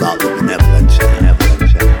talking about the benevolent sound.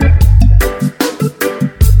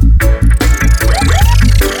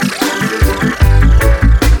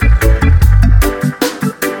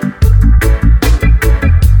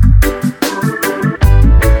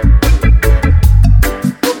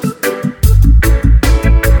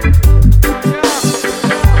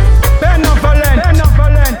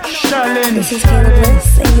 This is Caleb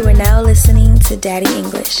Bliss, and you are now listening to Daddy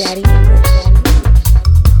English. Daddy English.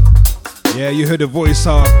 Yeah, you heard the voice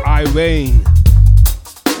of Irene,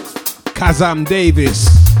 Kazam Davis,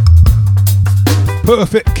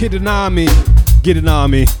 Perfect Kidanami,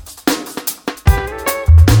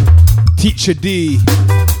 Teacher D,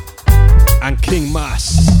 and King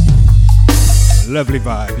Mas. Lovely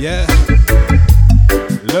vibe, yeah?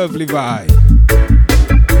 Lovely vibe.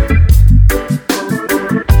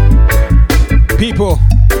 People,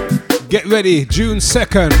 get ready, June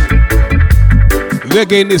 2nd.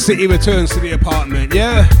 Reggae in the City returns to the apartment,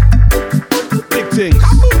 yeah? Big things.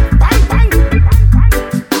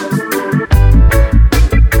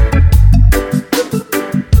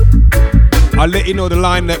 I'll let you know the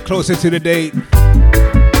lineup closer to the date.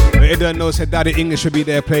 But you don't know, said Daddy English will be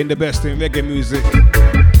there playing the best in reggae music.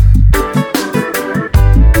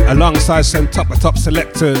 Alongside some top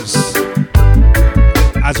selectors.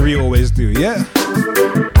 As we always do, yeah?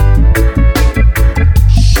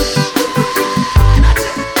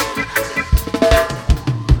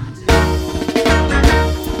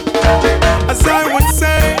 As I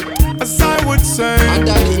would say,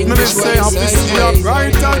 let me say I'm busy up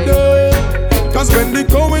right day. Cause when the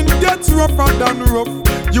going gets rougher than rough,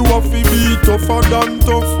 you have to be tougher than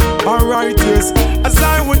tough. Alright, yes. As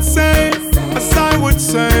I would say,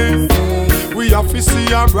 we have to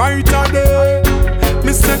see a brighter day.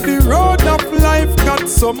 Me said the road of life got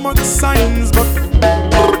so much signs, but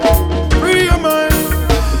free your mind.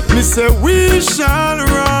 Me say we shall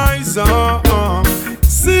rise up,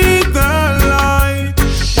 see the light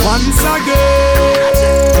once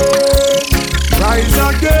again, rise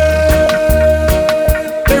again.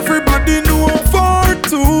 Everybody know for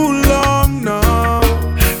too long now.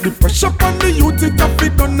 The pressure on the youth it have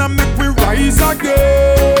it gonna make we rise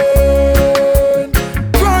again,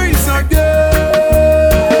 rise again.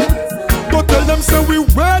 Tell them say we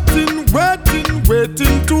waiting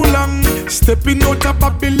too long. Stepping out of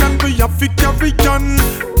Babylon, we have to carry on.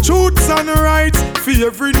 Truths and rights for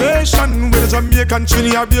every nation. We're Jamaican,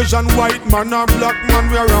 Trinidad, Asian, white man or black man,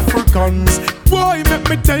 we are Africans. Boy, make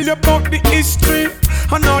me tell you about the history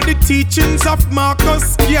and all the teachings of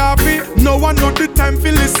Marcus Garvey. No one know the time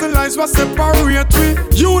for listen lies what separate we.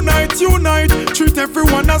 Unite, treat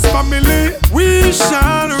everyone as family. We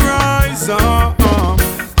shall rise up,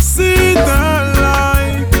 see the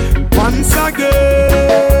light once again,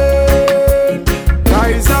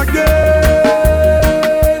 rise again.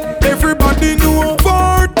 Everybody know for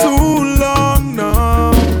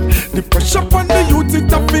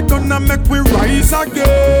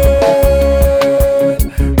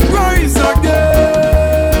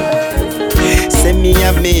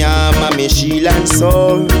shield and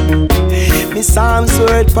sword. Me psalms,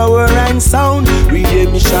 word, power and sound,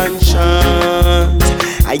 redemption chant.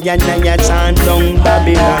 I chant down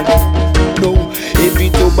Babylon. No, every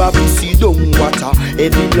tuba see down water,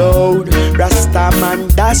 every load. Rasta man,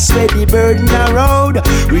 that's where the burden around.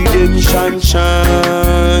 Redemption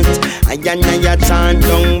chant. I chant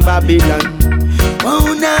down Babylon.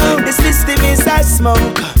 Oh now, the system is a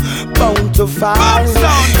smoke, bound to fall.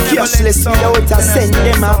 Useless without a send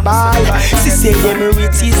them a ball. She say them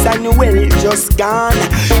riches and well just gone.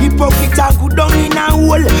 Hypocrite a go down in a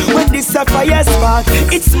hole when this a fire spark.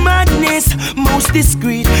 It's madness, most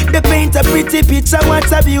discreet. They paint a pretty picture,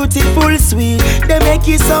 what a beautiful sweet. They make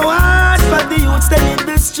it so hard for the youths them in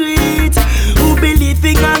the street who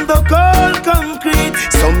believing on the cold concrete.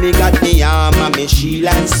 So me got me armor, me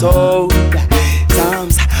shield and sword.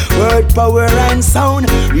 Psalms, word, power and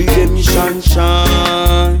sound, redemption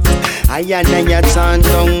chant. I chant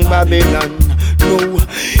down Babylon. No,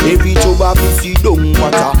 every tuba see down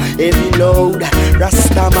water, every load.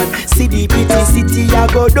 Rastaman, see the pretty city I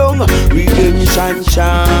go down. Redemption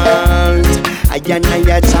chant. I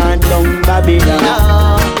chant down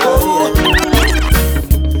Babylon.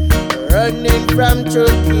 Running from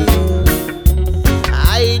Chucky,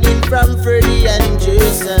 hiding from Freddy and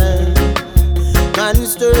Jason.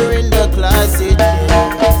 Monster in the closet,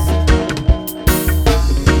 yes.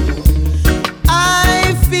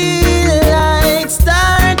 I feel like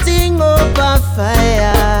starting up a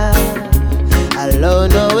fire. Alone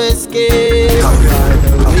no escape.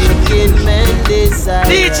 Wicked men desire.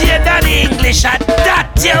 DJ Daddy English,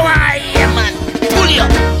 that's your eye, man. Pull you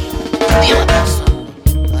up.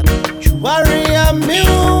 Warrior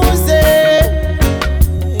music.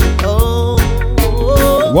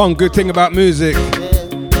 One good thing about music,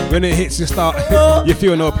 when it hits you start, you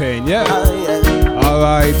feel no pain, yeah?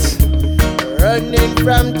 Alright. Running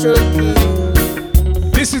from Chucky.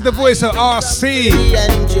 This is the voice of RC.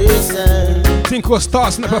 Think we'll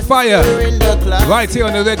start up a fire. Right here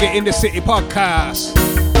on the Reggae in the City podcast.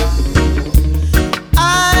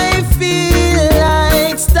 I feel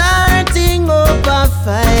like starting up a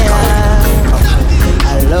fire.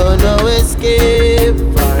 Alone no escape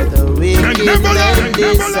for the wicked and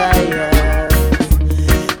desire.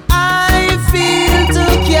 I feel to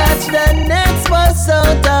catch the next bus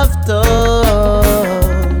out of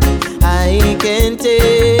town. I can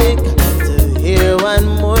take to hear one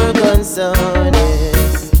more gun sound.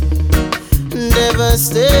 Yes.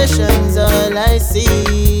 Devastation's all I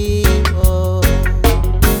see. Oh.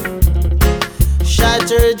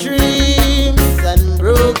 Shattered dreams and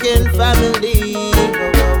broken families.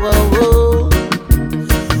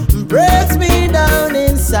 Breaks me down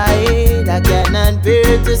inside. I cannot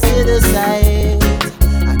bear to see the sight.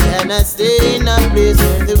 I cannot stay in a place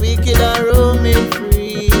where the wicked are roaming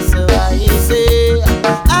free. So I say,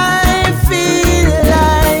 I feel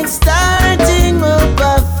like starting up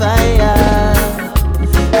a fire.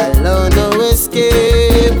 Alone no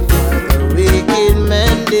escape for the wicked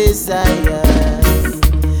man desires.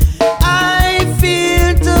 I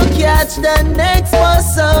feel to catch the next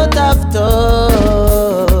bus out of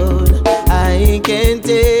town. I can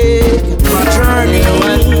take my journey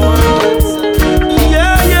one more.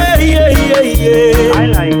 Yeah. I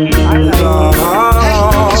like it. Hey,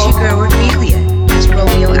 it's your girl Ophelia. That's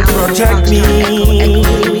Romeo Alpha. Protect me.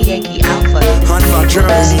 Echo Yankee Alpha. On my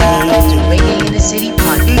journey. To Reggae in the City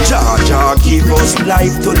podcast. Jah give us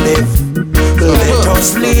life to live. Let us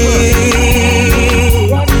live.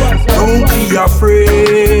 Don't be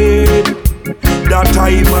afraid. That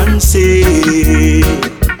time and say.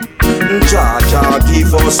 Jah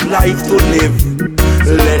give us life to live.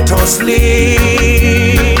 Let us live.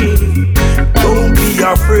 Don't be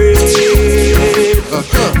afraid.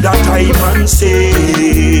 That time and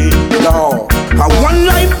say, no. And one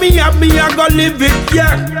life me a go live it,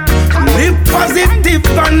 yeah. Live positive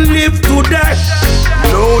and live to death.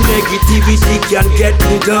 No negativity can get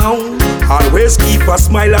me down. Always keep a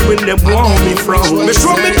smile and when them want me frown. Me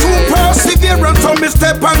show me true perseverance, so me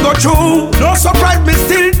step and go through. No surprise, me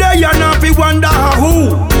still there and not be wonder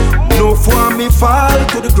who. No for me fall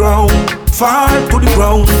to the ground,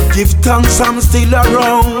 give thanks I'm still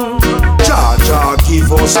around. Jah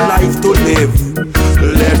give us life to live.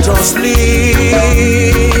 Let us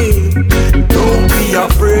live. Don't be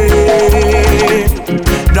afraid.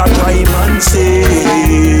 That time and say,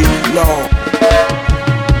 Lord.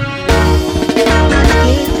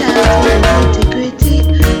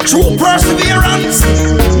 True perseverance,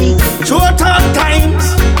 short hard times.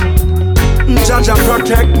 Jah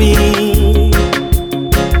protect me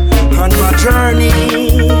on my journey.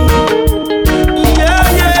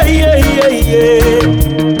 Yeah.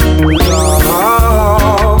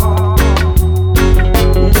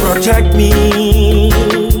 protect me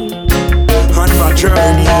on my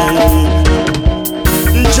journey.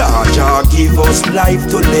 Jah Jah give us life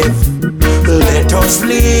to live. Let us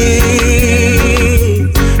live.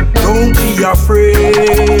 Don't be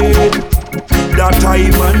afraid that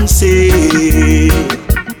I man say.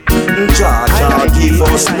 Jah Jah give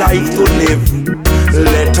us life to live.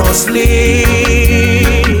 Let us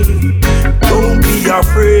live. Don't be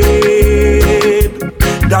afraid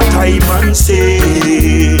that I man say.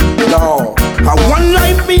 No, I one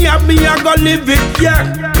life me a go live it, yeah.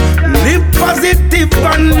 Live positive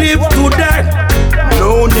and live to that.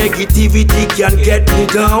 No negativity can get me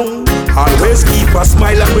down. Always keep a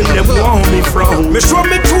smile and when them want me frown. Me show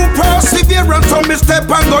me true perseverance so me step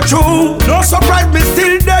and go through. No surprise me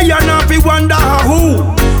still there and not be wonder who.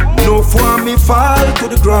 No for me fall to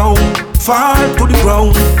the ground, fall to the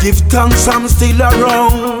ground. Give thanks I'm still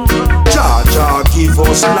around. Jah Jah give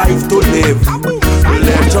us life to live.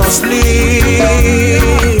 Let us live.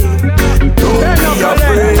 Don't be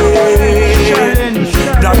afraid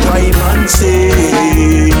that I man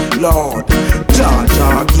say, Lord, Jah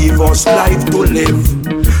Jah give us life to live.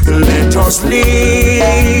 Let us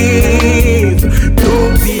live.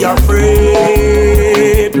 Don't be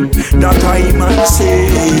afraid that I man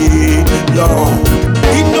say, Lord.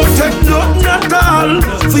 It don't take nothing at all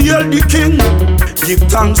for you the king. Give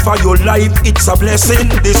thanks for your life, it's a blessing.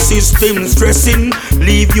 The system stressing,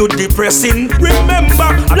 leave you depressing.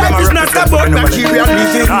 Remember, life is not about material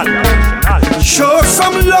living. Show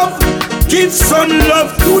some love, give some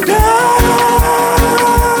love to them.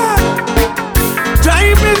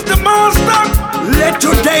 Time is the master. Let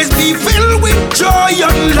your days be filled with joy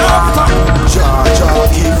and love. Jah Jah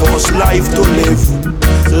give us life to live.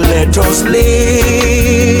 Let us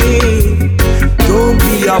live. Don't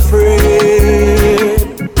be afraid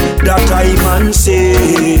that I man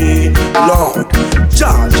say, Lord,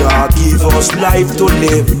 Jah Jah give us life to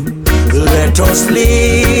live. Let us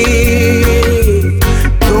live.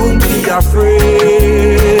 Don't be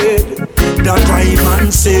afraid that I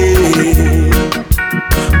man say.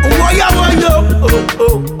 Why oh,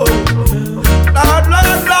 oh, oh. Lord,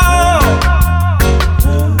 Lord, Lord.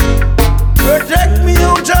 Protect me,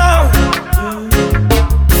 oh Jah,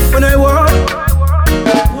 when I walk,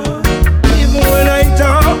 even when I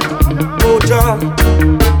talk. Oh Jah,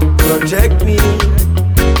 protect me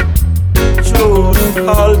through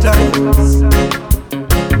all times,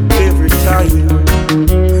 every time.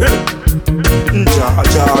 Jah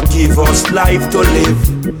Jah give us life to live.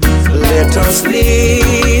 Let us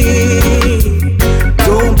live.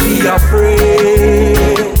 Don't be afraid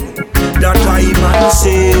that I man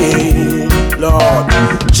say, Lord,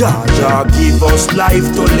 Jah Jah give us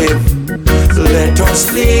life to live. Let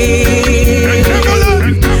us live.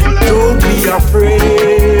 Don't be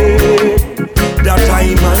afraid that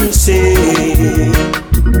I man say.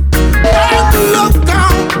 Where is the love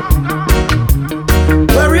gone?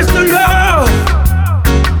 Where is the love?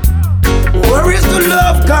 Where is the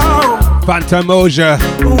love gone? Phantom Moja.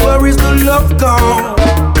 Where is the love gone?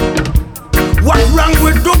 What's wrong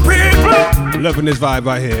with the people? Loving this vibe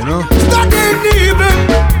right here, you know? Studying evil.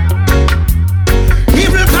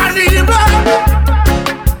 Evil can evil.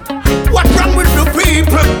 What's wrong with the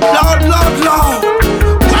people? Lord, Lord, Lord.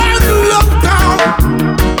 Where the love gone?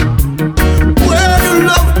 Where the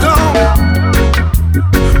love gone?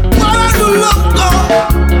 Where the love gone?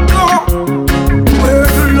 No. Where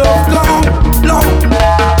the love gone? Lord.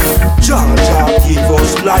 Jah Jah give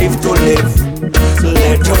us life to live.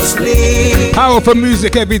 Let us live. Powerful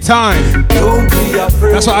music every time. Don't be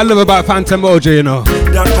afraid. That's what I love about Phantom Moja, you know.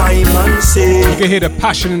 That I man say. You can hear the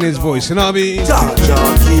passion in his voice, you know what I mean? Jah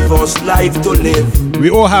Jah give us life to live. We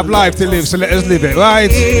all have life to live, so let us live it,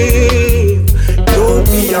 right? Don't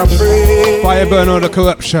be afraid. Fire burn all the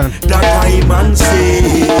corruption. That I man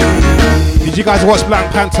say. Did you guys watch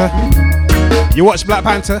Black Panther? You watched Black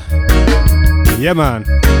Panther? Yeah, man.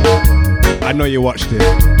 I know you watched it.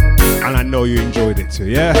 And I know you enjoyed it too,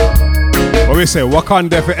 yeah? What we say,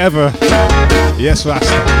 Wakanda forever. Yes, Rasta.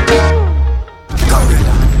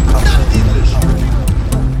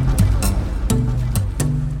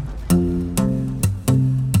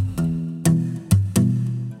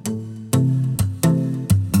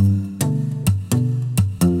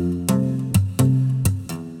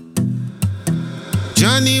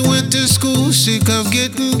 Johnny went to school, sick of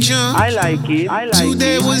getting jumped. I like it.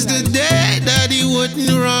 Today was the day that he wouldn't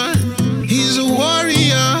run. He's a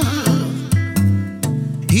warrior.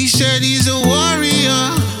 He said he's a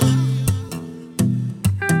warrior.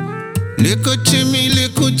 Little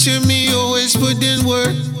Jimmy, always put in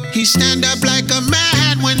work. He stand up like a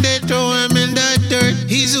man when they throw him in the dirt.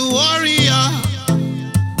 He's a warrior.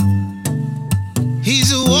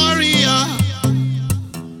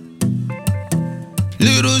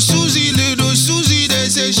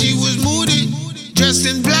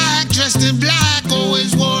 dressed in black,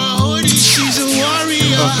 always wore a hoodie. She's a warrior.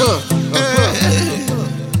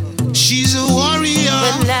 She's a warrior.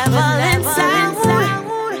 Benevolent sound.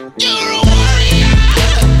 You're a warrior.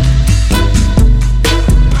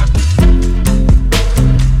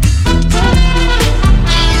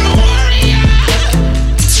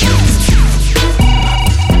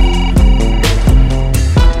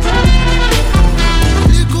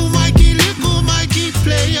 Little Mikey,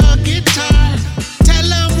 play your guitar. Tell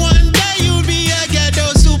them one day you'll be a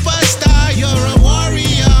ghetto superstar. You're a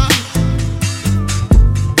warrior.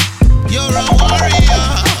 You're a warrior.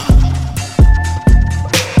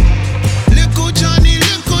 Little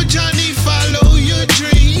Johnny, follow your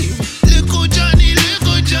dream. Little Johnny,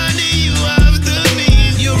 you have the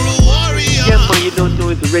mean. You're a warrior. Yeah, man, you don't know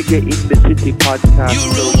it's Reggae in the City podcast.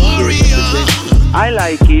 You're a warrior. I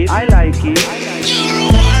like it. You're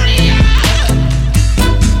a warrior.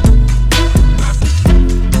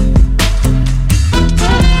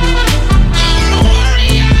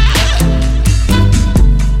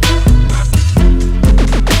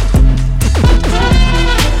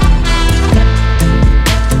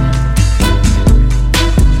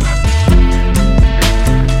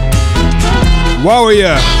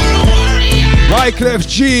 Warrior, Wyclef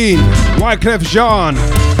Jean, Wyclef Jean,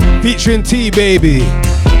 featuring T-Baby.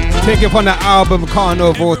 Take it from the album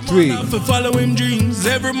Carnival 3. For follow him dreams,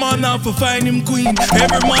 every man out for find him queen,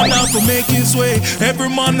 every man out for make his way, every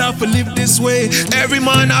man out for live this way, Every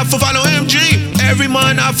man out for follow him dream. Every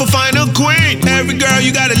man out for find a queen. Every girl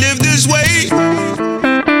you gotta live this way.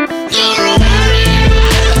 You're a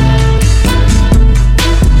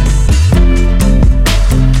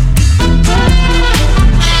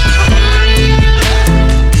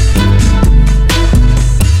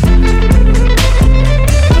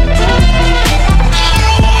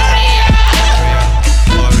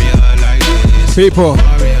People,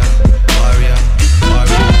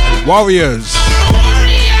 warriors,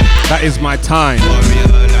 that is my time.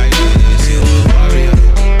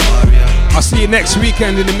 I'll see you next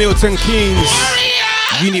weekend in the Milton Keynes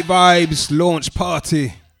Unit Vibes launch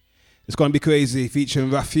party. It's going to be crazy, featuring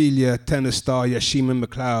Raphaelia, Tenor Star, Yashima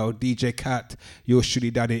McLeod, DJ Cat, yours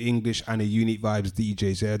truly, Daddy English, and the Unit Vibes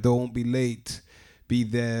DJs. Yeah, don't be late, be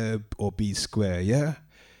there or be square. Yeah.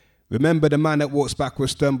 Remember, the man that walks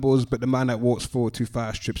backwards stumbles, but the man that walks forward too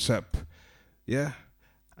fast trips up. Yeah?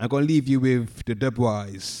 I'm going to leave you with the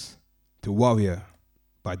Dubwise to Warrior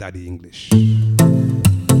by Daddy English.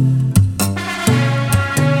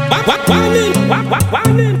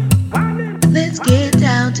 Let's get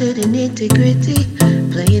down to the nitty-gritty,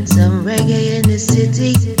 playing some reggae in the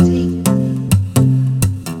city.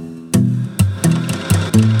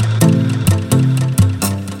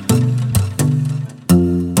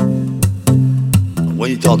 When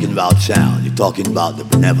you're talking about sound, you're talking about the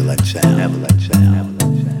benevolent sound.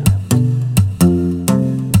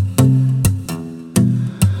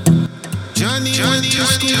 Johnny went to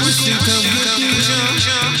school, sick of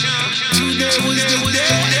today was the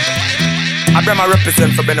day. I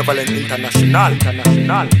represent for Benevolent International.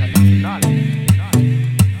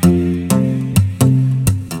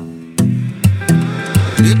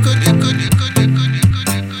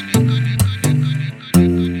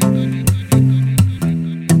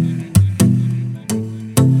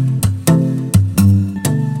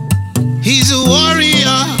 He's a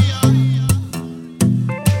warrior.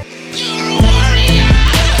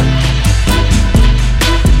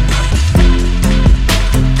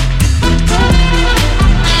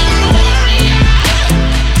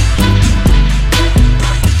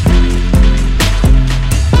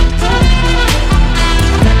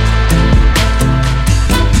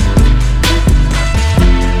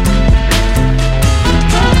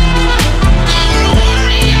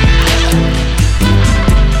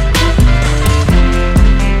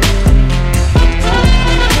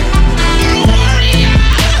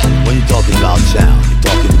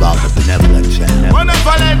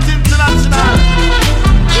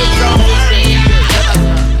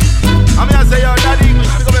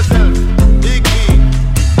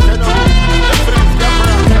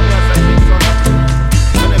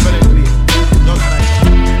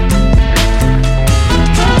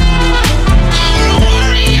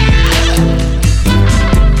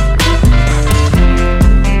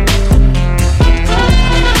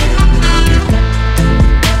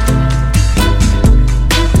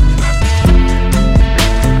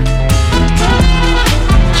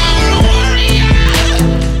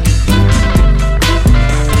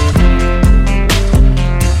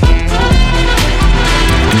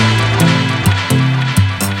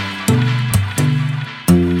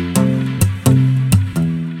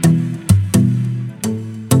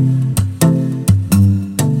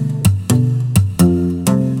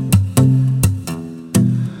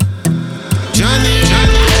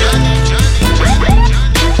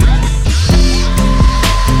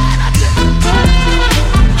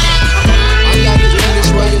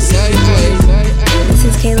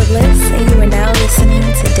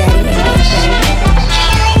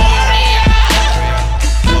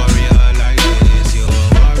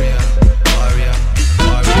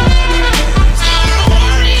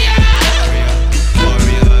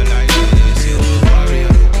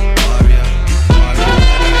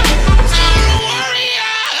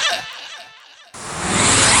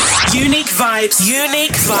 vibes,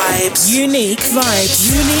 unique vibes, unique vibes,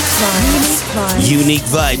 unique vibes.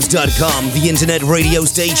 UniqueVibes.com, the internet radio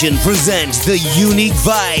station, presents the Unique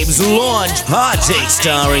Vibes Launch Party,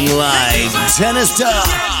 starring live Tennistar,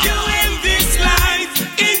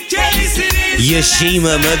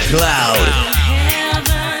 Yashima McLeod,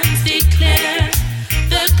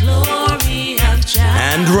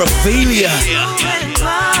 and Raphaelia.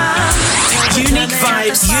 Unique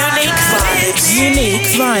vibes, unique vibes, unique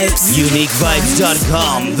vibes.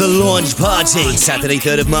 UniqueVibes.com, the launch party. Saturday,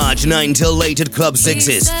 3rd of March, 9 till late at Club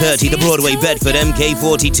 6's. 30 the Broadway, Bedford,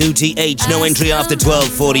 MK42TH. No entry after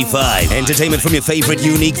 12:45. Entertainment from your favorite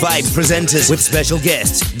Unique Vibes presenters with special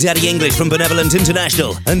guests. Daddy English from Benevolent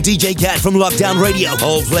International and DJ Cat from Lockdown Radio.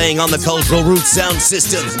 All playing on the Cultural Roots sound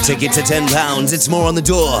system. Tickets are £10. It's more on the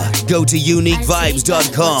door. Go to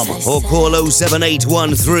UniqueVibes.com or call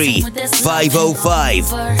 07813 505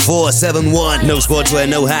 471. No sportswear,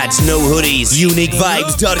 no hats, no hoodies.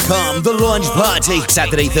 UniqueVibes.com, the launch party.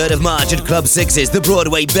 Saturday, 3rd of March at Club 6's, the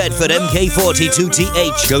Broadway, Bedford,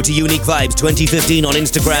 MK42TH. Go to Unique Vibes 2015 on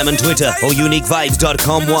Instagram and Twitter or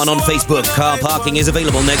UniqueVibes.com1 on Facebook. Car parking is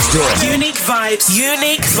available next door. Unique vibes,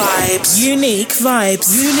 unique vibes, unique vibes,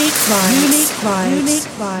 unique vibes, unique vibes, unique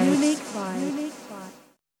vibes, unique vibes, unique vibes.